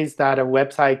ways that a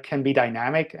website can be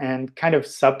dynamic and kind of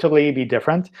subtly be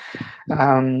different.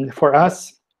 For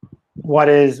us, what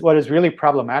is really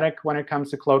problematic when it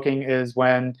comes to cloaking is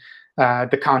when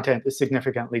the content is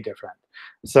significantly different.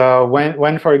 So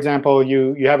when for example,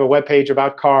 you have a web page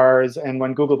about cars, and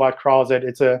when Googlebot crawls it,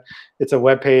 it's a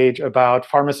web page about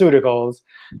pharmaceuticals,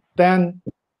 then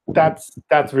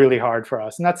that's really hard for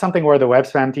us. And that's something where the web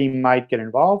spam team might get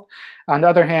involved. On the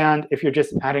other hand, if you're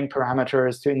just adding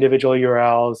parameters to individual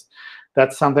URLs,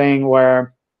 that's something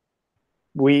where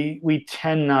we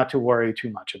tend not to worry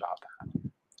too much about that.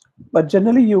 But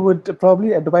generally, you would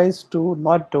probably advise to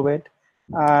not do it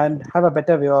and have a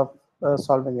better way of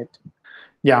solving it.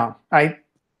 Yeah,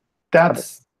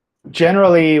 that's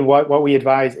generally what we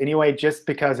advise anyway, just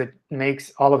because it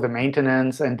makes all of the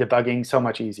maintenance and debugging so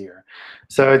much easier.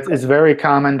 So it's very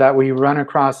common that we run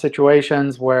across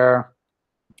situations where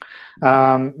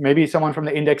maybe someone from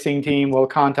the indexing team will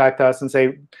contact us and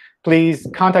say, please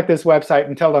contact this website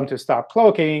and tell them to stop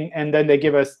cloaking. And then they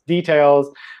give us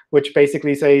details which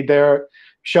basically say they're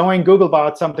showing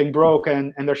Googlebot something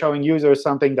broken, and they're showing users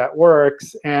something that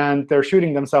works, and they're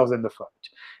shooting themselves in the foot.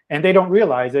 And they don't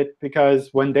realize it, because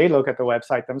when they look at the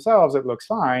website themselves, it looks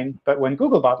fine. But when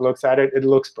Googlebot looks at it, it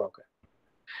looks broken.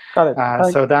 Got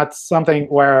it. So that's something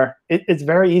where it's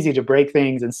very easy to break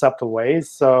things in subtle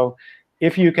ways. So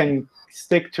if you can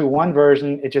stick to one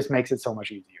version, it just makes it so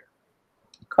much easier.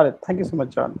 Got it. Thank you so much,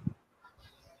 John.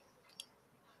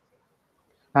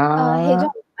 Hey,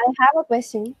 John, I have a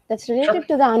question that's related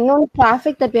to the unknown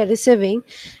traffic that we are receiving.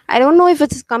 I don't know if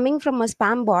it's coming from a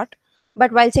spam bot,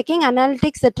 But while checking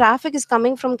analytics, the traffic is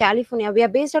coming from California. We are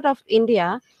based out of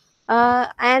India.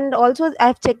 And also,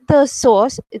 I've checked the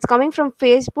source. It's coming from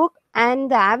Facebook,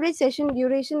 and the average session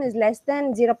duration is less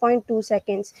than 0.2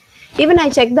 seconds. Even I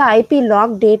checked the IP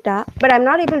log data, but I'm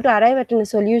not able to arrive at a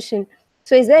solution.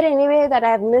 So is there any way that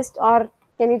I've missed, or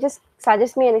can you just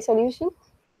suggest me any solution?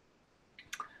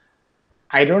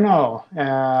 I don't know.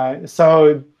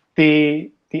 So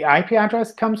the IP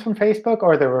address comes from Facebook,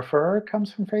 or the referrer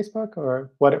comes from Facebook, or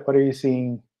what are you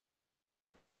seeing?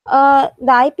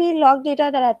 The IP log data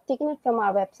that I've taken it from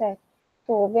our website.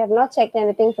 So we have not checked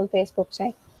anything from Facebook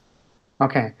side.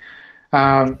 Okay.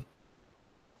 I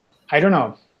don't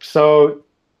know. So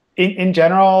in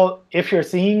general, if you're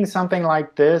seeing something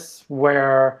like this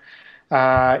where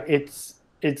it's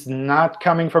not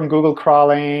coming from Google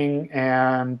crawling,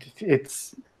 and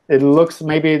it looks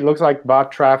like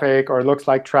bot traffic, or it looks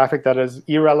like traffic that is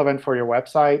irrelevant for your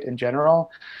website in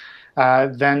general,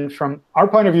 then from our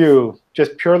point of view,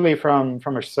 just purely from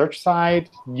a search side,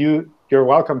 you're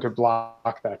welcome to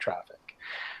block that traffic,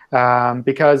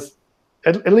 because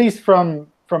at least from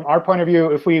our point of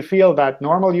view, if we feel that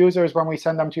normal users, when we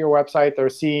send them to your website, they're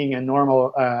seeing a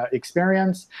normal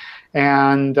experience,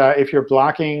 and if you're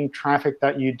blocking traffic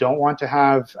that you don't want to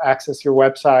have access your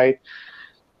website,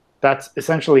 that's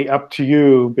essentially up to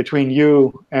you, between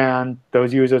you and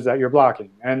those users that you're blocking.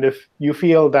 And if you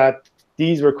feel that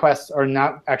these requests are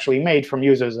not actually made from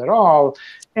users at all,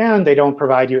 and they don't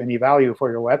provide you any value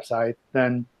for your website,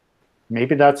 then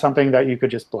maybe that's something that you could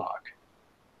just block.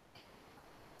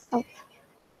 Okay.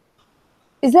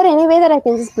 Is there any way that I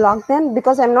can just block them?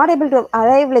 Because I'm not able to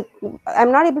arrive, like,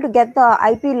 I'm not able to get the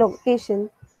IP location.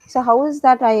 So how is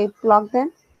that I block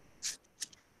them?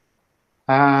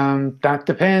 That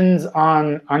depends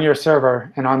on your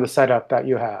server and on the setup that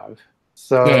you have.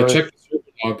 So yeah, check the server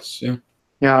logs. Yeah.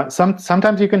 Yeah,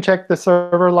 sometimes you can check the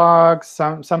server logs.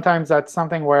 Sometimes that's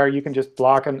something where you can just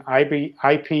block an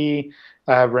IP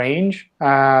range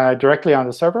directly on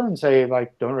the server and say,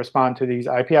 like, don't respond to these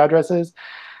IP addresses.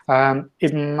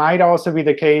 It might also be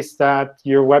the case that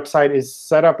your website is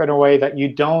set up in a way that you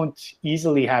don't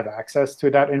easily have access to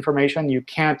that information. You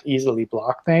can't easily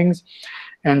block things.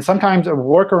 And sometimes a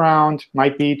workaround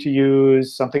might be to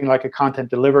use something like a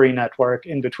content delivery network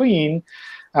in between,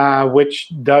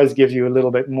 which does give you a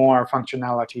little bit more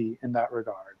functionality in that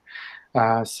regard.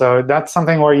 So that's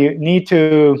something where you need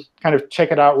to kind of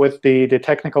check it out with the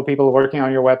technical people working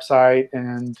on your website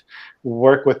and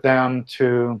work with them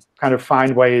to kind of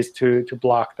find ways to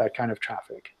block that kind of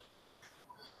traffic.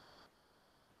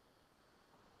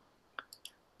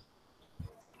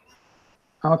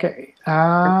 OK.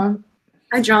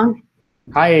 Hi, John.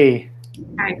 Hi.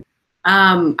 Hi.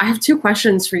 I have two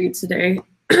questions for you today.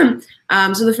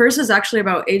 So the first is actually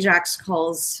about AJAX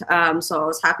calls. So I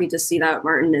was happy to see that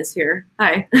Martin is here.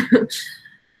 Hi.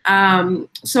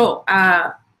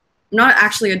 Not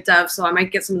actually a dev, so I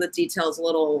might get some of the details a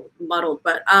little muddled.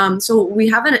 But so we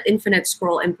have an infinite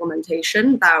scroll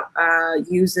implementation that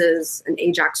uses an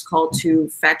AJAX call to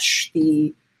fetch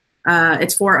the,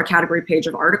 it's for a category page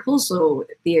of articles. So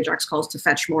the AJAX calls to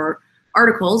fetch more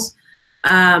articles.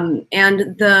 And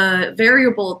the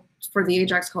variable for the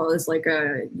AJAX call is like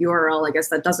a URL, I guess,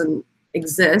 that doesn't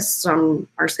exist on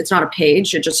our, it's not a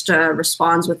page, it just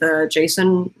responds with a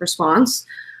JSON response.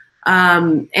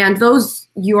 And those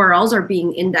URLs are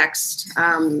being indexed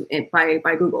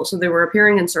by Google. So they were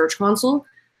appearing in Search Console.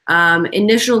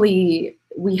 Initially,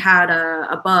 we had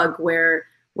a bug where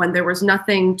when there was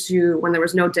nothing to, when there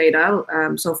was no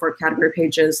data, so for category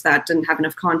pages that didn't have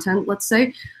enough content, let's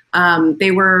say,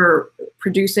 they were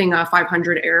producing a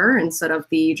 500 error instead of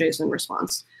the JSON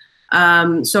response.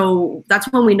 So that's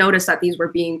when we noticed that these were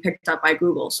being picked up by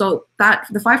Google. So that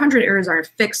the 500 errors are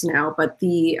fixed now, but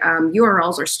the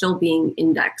URLs are still being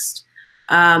indexed.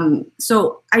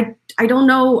 So I don't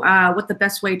know what the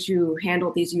best way to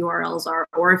handle these URLs are,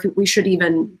 or if we should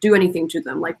even do anything to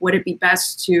them. Like, would it be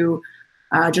best to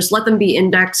just let them be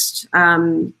indexed?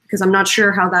 Because I'm not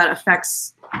sure how that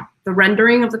affects the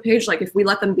rendering of the page. Like, if we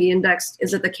let them be indexed,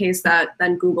 is it the case that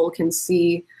then Google can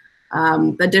see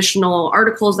additional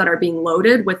articles that are being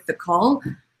loaded with the call?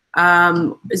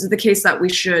 Is it the case that we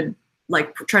should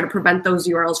like try to prevent those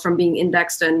URLs from being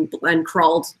indexed and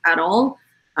crawled at all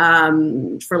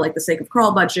for like the sake of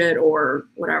crawl budget or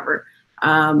whatever?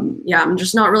 Yeah, I'm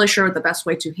just not really sure what the best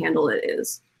way to handle it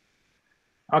is.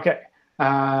 OK.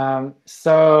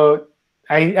 So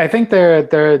I think there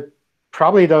are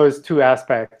probably those two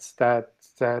aspects that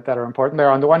are important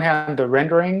there. On the one hand, the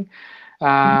rendering,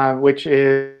 which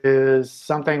is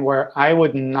something where I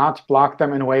would not block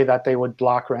them in a way that they would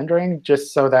block rendering,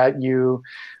 just so that you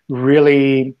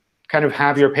really kind of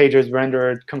have your pages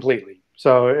rendered completely.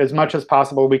 So as much as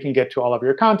possible, we can get to all of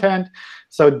your content.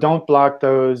 So don't block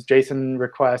those JSON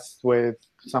requests with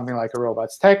something like a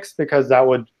robots text, because that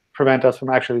would prevent us from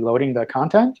actually loading the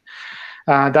content.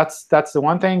 That's the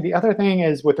one thing. The other thing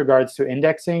is with regards to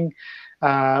indexing,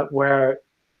 where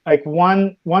like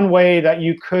one way that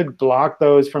you could block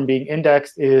those from being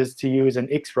indexed is to use an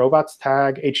xrobots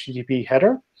tag HTTP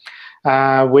header,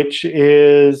 which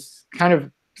is kind of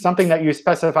something that you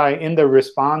specify in the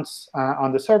response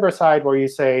on the server side, where you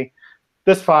say,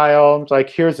 this file, like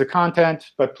here's the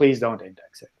content, but please don't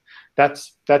index it.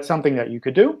 That's something that you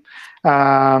could do.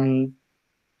 From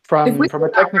a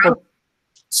technical.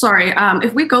 Sorry,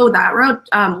 if we go that route,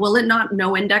 will it not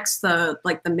no index the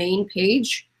main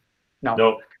page? No.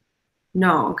 No.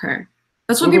 No. Okay.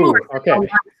 That's what people were saying. Okay.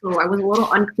 So I was a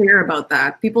little unclear about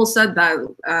that. People said that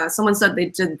someone said they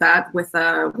did that with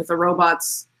a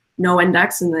robots no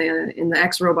index in the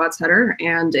xrobots header,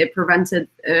 and it prevented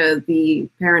the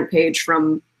parent page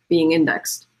from being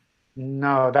indexed.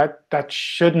 No, that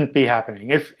shouldn't be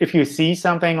happening. If you see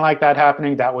something like that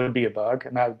happening, that would be a bug,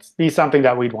 and that would be something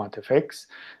that we'd want to fix.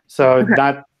 So Okay.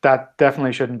 that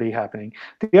definitely shouldn't be happening.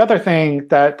 The other thing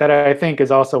that I think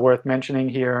is also worth mentioning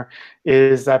here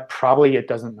is that probably it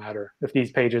doesn't matter if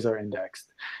these pages are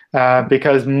indexed,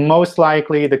 because most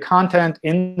likely the content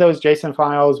in those JSON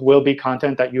files will be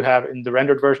content that you have in the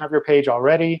rendered version of your page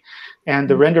already. And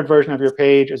the rendered version of your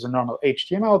page is a normal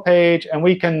HTML page, and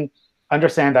we can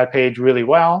understand that page really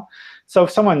well. So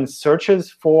if someone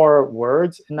searches for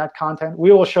words in that content,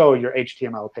 we will show your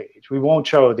HTML page. We won't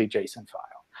show the JSON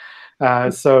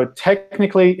file. So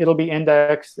technically, it'll be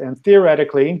indexed. And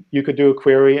theoretically, you could do a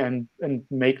query and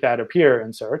make that appear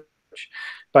in search.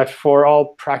 But for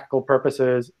all practical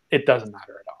purposes, it doesn't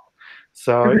matter at all.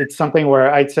 So it's something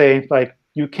where I'd say, like,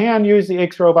 you can use the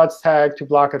xrobots tag to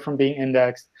block it from being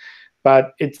indexed,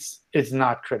 but it's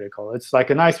not critical. It's like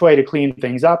a nice way to clean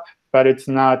things up, but it's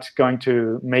not going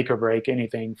to make or break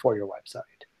anything for your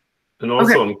website. And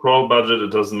also on crawl budget,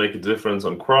 it doesn't make a difference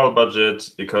on crawl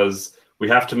budget, because we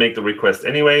have to make the request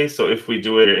anyway. So if we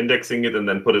do it, indexing it and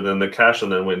then put it in the cache,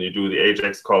 and then when you do the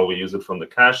AJAX call, we use it from the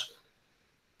cache,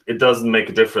 it doesn't make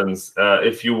a difference.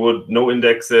 If you would no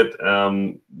index it,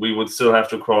 we would still have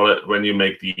to crawl it when you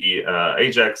make the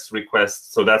AJAX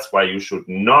request. So that's why you should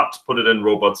not put it in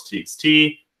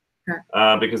robots.txt.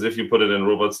 Because if you put it in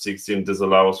robots.txt and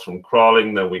disallow us from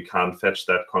crawling, then we can't fetch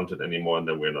that content anymore, and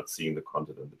then we're not seeing the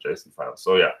content in the JSON file.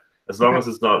 So yeah, as long as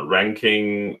it's not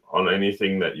ranking on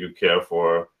anything that you care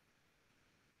for,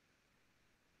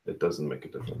 it doesn't make a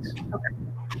difference.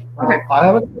 I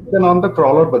have a question on the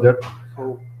crawler budget.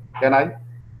 So can I?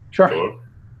 Sure.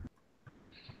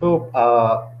 So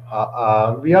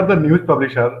we are the news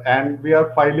publisher, and we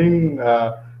are filing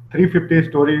 350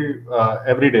 story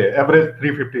every day, average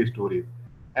 350 stories.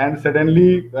 And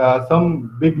suddenly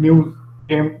some big news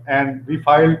came, and we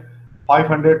filed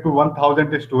 500 to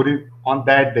 1,000 stories on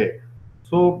that day.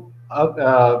 So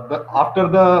after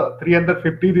the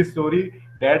 350 story,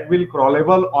 that will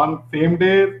crawlable on same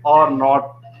day or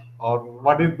not? Or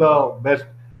what is the best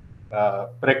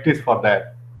practice for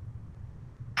that?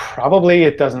 Probably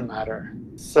it doesn't matter.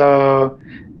 So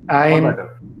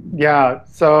yeah.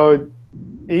 So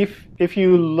if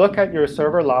you look at your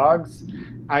server logs,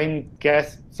 I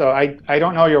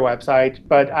don't know your website,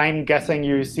 but I'm guessing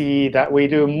you see that we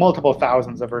do multiple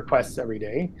thousands of requests every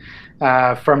day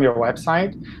from your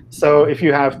website. So if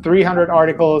you have 300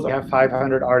 articles, you have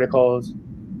 500 articles,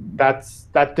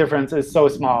 that difference is so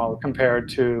small compared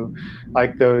to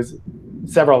like those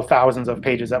several thousands of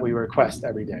pages that we request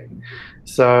every day.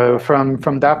 So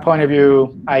from that point of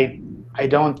view, I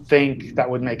don't think that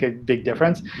would make a big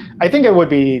difference. I think it would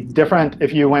be different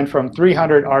if you went from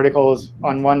 300 articles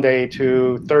on one day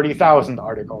to 30,000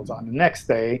 articles on the next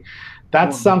day.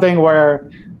 That's something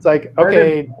where it's like,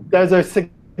 OK, there's a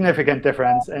significant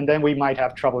difference, and then we might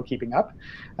have trouble keeping up.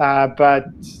 But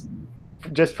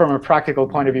just from a practical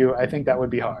point of view, I think that would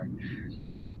be hard.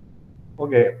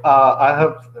 OK, I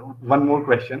have one more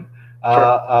question.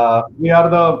 Sure. We are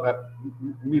the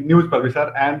news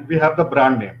publisher, and we have the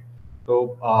brand name.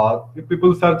 So if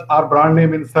people search our brand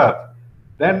name in search,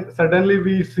 then suddenly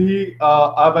we see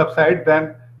our website,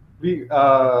 then we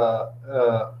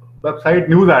website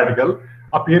news article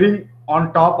appearing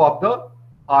on top of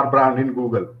our brand in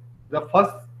Google. The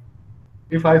first,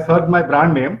 if I search my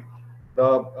brand name,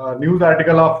 the news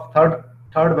article of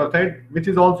third website, which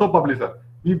is also publisher,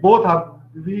 we both are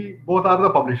the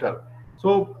publisher.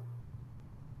 So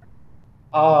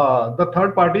the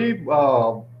third party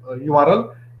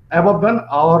URL above than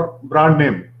our brand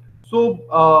name.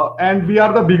 So and we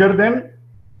are the bigger than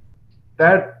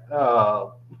that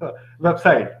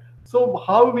website. So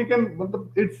how we can?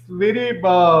 It's very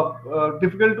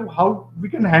difficult to how we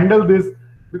can handle this,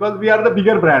 because we are the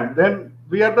bigger brand. Then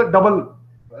we are the double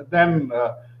than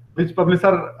which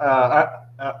publisher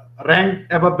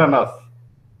ranked above than us.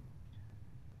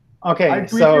 Okay, I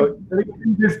so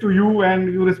tweeted this to you,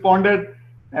 and you responded,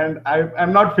 and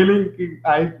I'm not feeling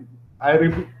I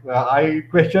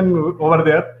question over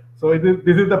there. So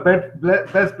this is the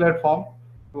best platform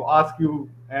to ask you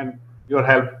and your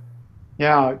help.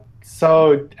 yeah,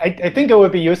 so I think it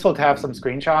would be useful to have some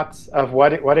screenshots of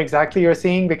what exactly you're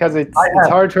seeing, because it's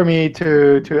hard for me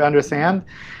to understand.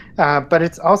 But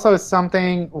it's also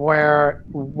something where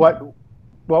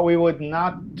what we would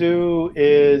not do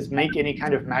is make any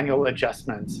kind of manual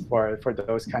adjustments for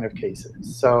those kind of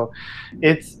cases. So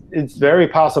it's very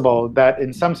possible that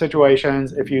in some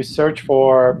situations, if you search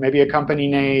for maybe a company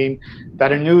name,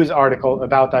 that a news article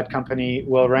about that company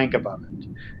will rank above it.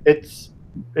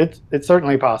 It's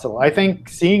certainly possible. I think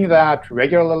seeing that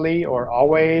regularly or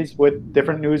always with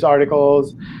different news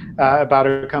articles about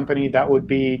a company, that would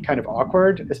be kind of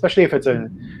awkward, especially if it's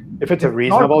a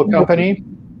reasonable company.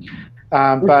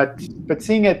 But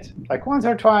seeing it like once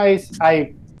or twice,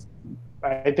 I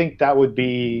think that would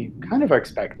be kind of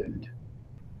expected.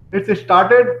 It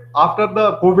started after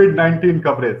the COVID-19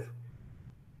 coverage.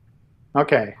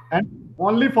 Okay. And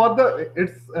only for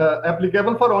it's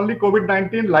applicable for only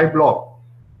COVID-19 live blog.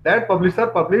 That publisher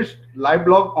published live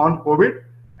blog on COVID,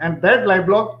 and that live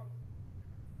blog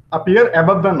appear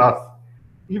above than us.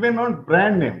 Even on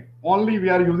brand name, only we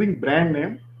are using brand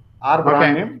name, our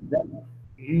brand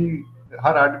name.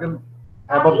 Her article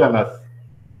above than us.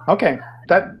 Okay,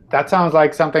 that sounds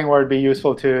like something where it'd be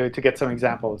useful to get some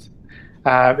examples.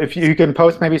 If you can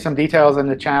post maybe some details in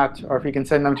the chat, or if you can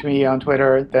send them to me on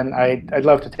Twitter, then I'd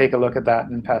love to take a look at that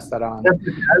and pass that on.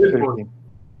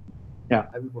 Yeah.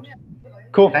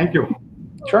 Cool. Thank you.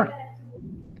 Sure.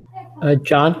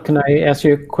 John, can I ask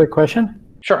you a quick question?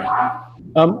 Sure.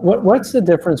 What's the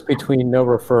difference between no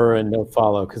refer and no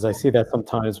follow? Because I see that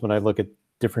sometimes when I look at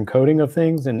different coding of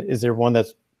things, and is there one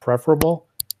that's preferable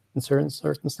in certain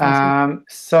circumstances?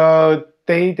 So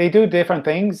they do different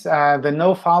things. The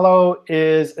no follow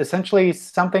is essentially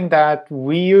something that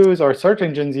we use or search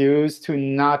engines use to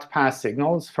not pass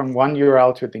signals from one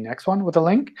URL to the next one with a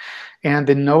link. And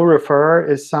the no refer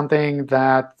is something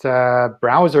that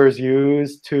browsers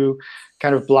use to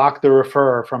kind of block the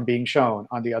refer from being shown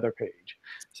on the other page.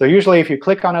 So usually if you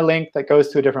click on a link that goes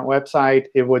to a different website,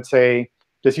 it would say,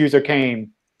 this user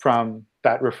came from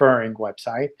that referring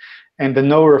website. And the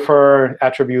no refer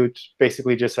attribute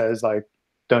basically just says, like,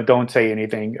 don't say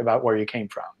anything about where you came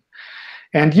from.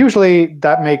 And usually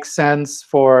that makes sense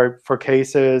for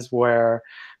cases where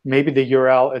maybe the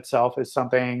URL itself is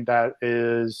something that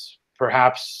is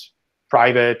perhaps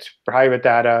private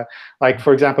data. Like,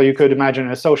 for example, you could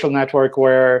imagine a social network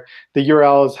where the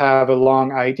URLs have a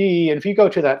long ID. And if you go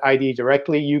to that ID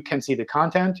directly, you can see the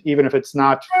content, even if it's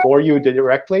not for you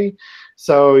directly.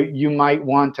 So you might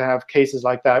want to have cases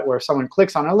like that where if someone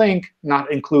clicks on a link, not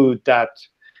include that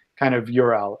kind of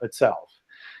URL itself.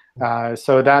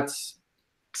 So that's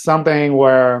something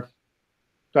where,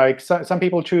 like, some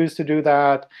people choose to do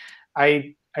that.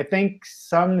 I think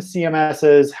some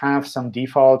CMSs have some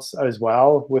defaults as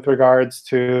well with regards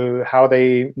to how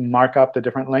they mark up the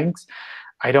different links.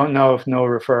 I don't know if no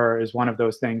refer is one of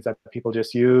those things that people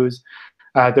just use.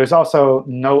 There's also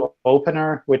no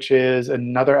opener, which is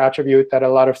another attribute that a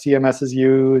lot of CMSs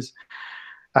use.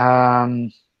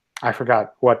 I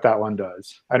forgot what that one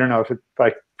does. I don't know if it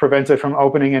like prevents it from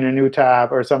opening in a new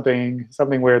tab or something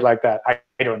weird like that. I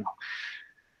don't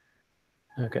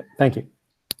know. OK, thank you.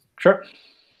 Sure.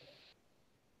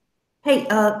 Hey,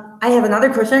 I have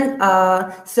another question.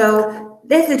 So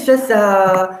this is just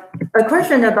a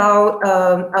question about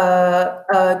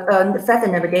fast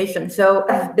navigation. So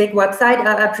big website.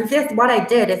 Previous, what I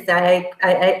did is that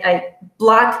I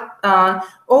blocked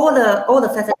all the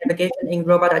fast navigation in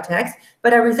robot.txt.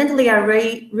 But recently I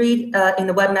read in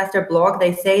the Webmaster blog,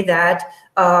 they say that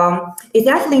it's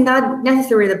actually not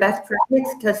necessarily the best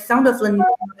practice, because some of the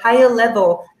higher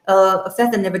level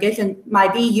fast navigation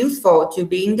might be useful to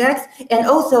be indexed, and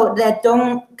also that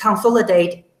don't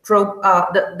consolidate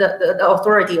the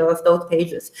authority of those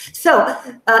pages. So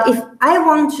if I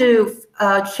want to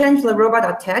change the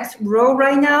robot.txt role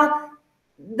right now,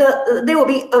 there will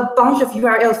be a bunch of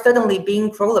URLs suddenly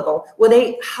being crawlable.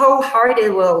 How hard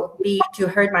it will be to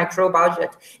hurt my crawl budget?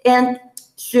 And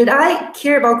should I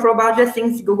care about crawl budget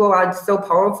since Google are so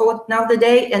powerful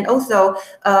nowadays? And also,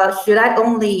 should I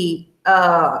only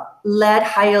let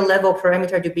higher level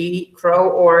parameter to be crawl,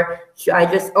 or should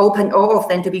I just open all of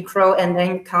them to be crawl and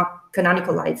then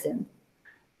canonicalize them?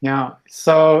 Yeah,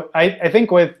 so I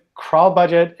think with crawl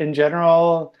budget in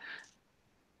general,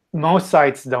 most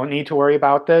sites don't need to worry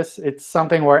about this. It's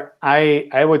something where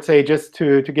I would say, just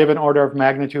to give an order of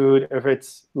magnitude, if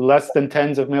it's less than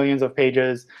tens of millions of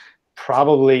pages,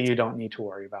 probably you don't need to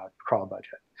worry about crawl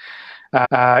budget.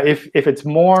 If it's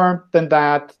more than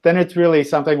that, then it's really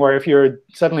something where if you're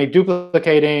suddenly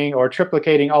duplicating or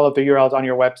triplicating all of the URLs on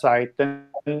your website,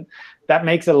 then that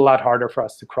makes it a lot harder for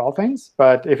us to crawl things.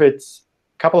 But if it's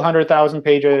a couple 100,000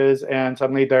 pages and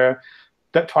suddenly they're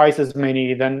twice as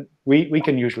many, then we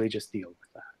can usually just deal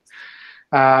with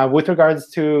that. With regards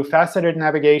to faceted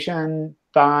navigation,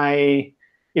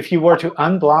 if you were to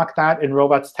unblock that in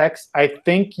robots text, I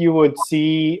think you would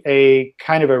see a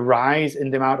kind of a rise in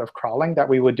the amount of crawling that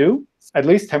we would do, at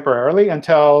least temporarily,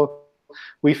 until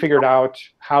we figured out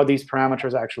how these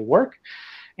parameters actually work.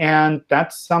 And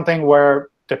that's something where,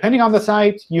 depending on the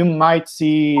site, you might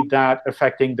see that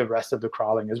affecting the rest of the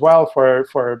crawling as well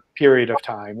for a period of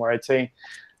time, where I'd say,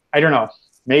 I don't know,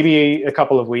 maybe a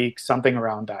couple of weeks, something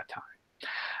around that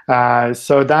time.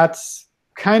 So that's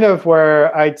kind of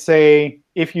where I'd say,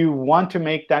 if you want to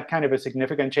make that kind of a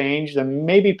significant change, then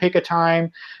maybe pick a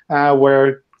time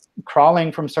where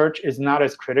crawling from search is not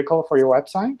as critical for your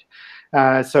website.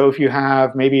 So if you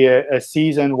have maybe a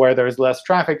season where there's less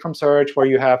traffic from search, where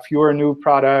you have fewer new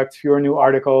products, fewer new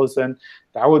articles, then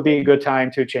that would be a good time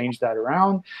to change that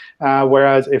around.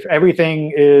 Whereas if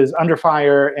everything is under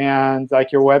fire and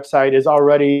like your website is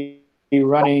already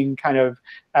running kind of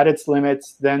at its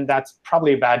limits, then that's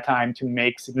probably a bad time to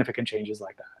make significant changes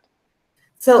like that.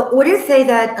 So would you say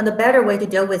that the better way to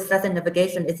deal with facet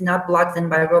navigation is not block them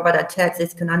by robot.txt,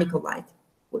 it's canonicalize?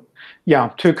 Yeah,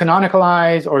 to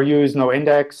canonicalize or use no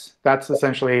index, that's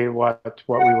essentially what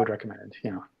we would recommend.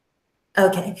 Yeah.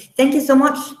 OK, thank you so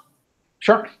much.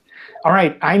 Sure. All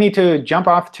right, I need to jump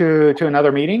off to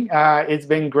another meeting. It's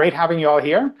been great having you all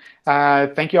here.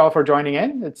 Thank you all for joining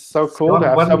in. It's so cool to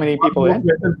have so many people in.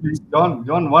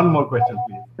 John, one more question,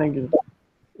 please. Thank you.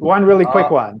 One really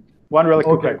quick one. One really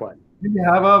quick one. We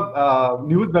have a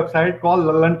news website called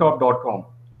lallantop.com.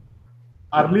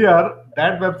 Earlier,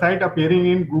 that website appearing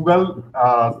in Google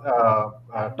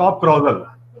top browser.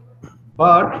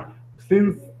 But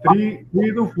since three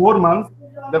to 4 months,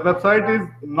 the website is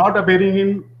not appearing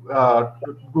in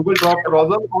Google top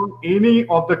browser on any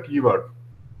of the keywords.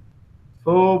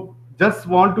 So just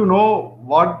want to know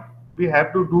what we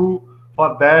have to do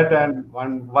for that, and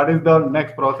what is the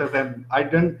next process. And I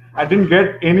didn't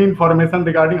get any information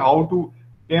regarding how to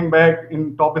came back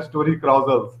in top story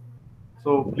browsers.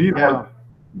 So please help.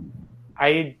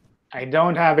 I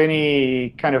don't have any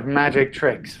kind of magic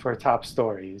tricks for top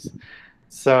stories.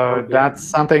 So that's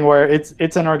something where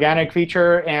it's an organic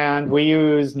feature, and we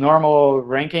use normal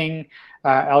ranking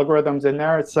algorithms in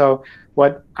there. So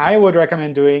what I would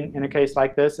recommend doing in a case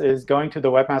like this is going to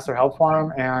the Webmaster Help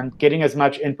Forum and getting as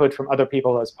much input from other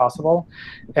people as possible,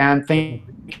 and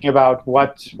thinking about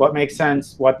what makes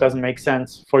sense, what doesn't make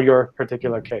sense for your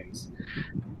particular case.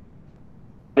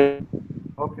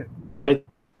 OK.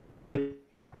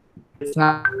 It's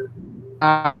not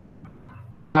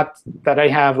that I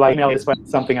have like email is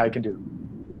something I can do.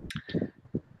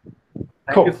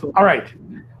 Cool. All right.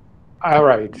 All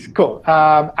right. Cool.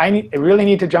 I really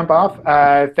need to jump off.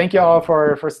 Thank you all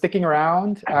for sticking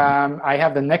around. I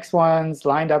have the next ones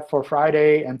lined up for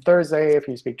Friday and Thursday if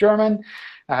you speak German,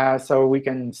 so we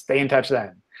can stay in touch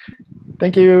then.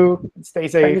 Thank you. Stay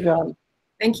safe. Thank you, John.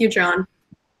 Thank you, John.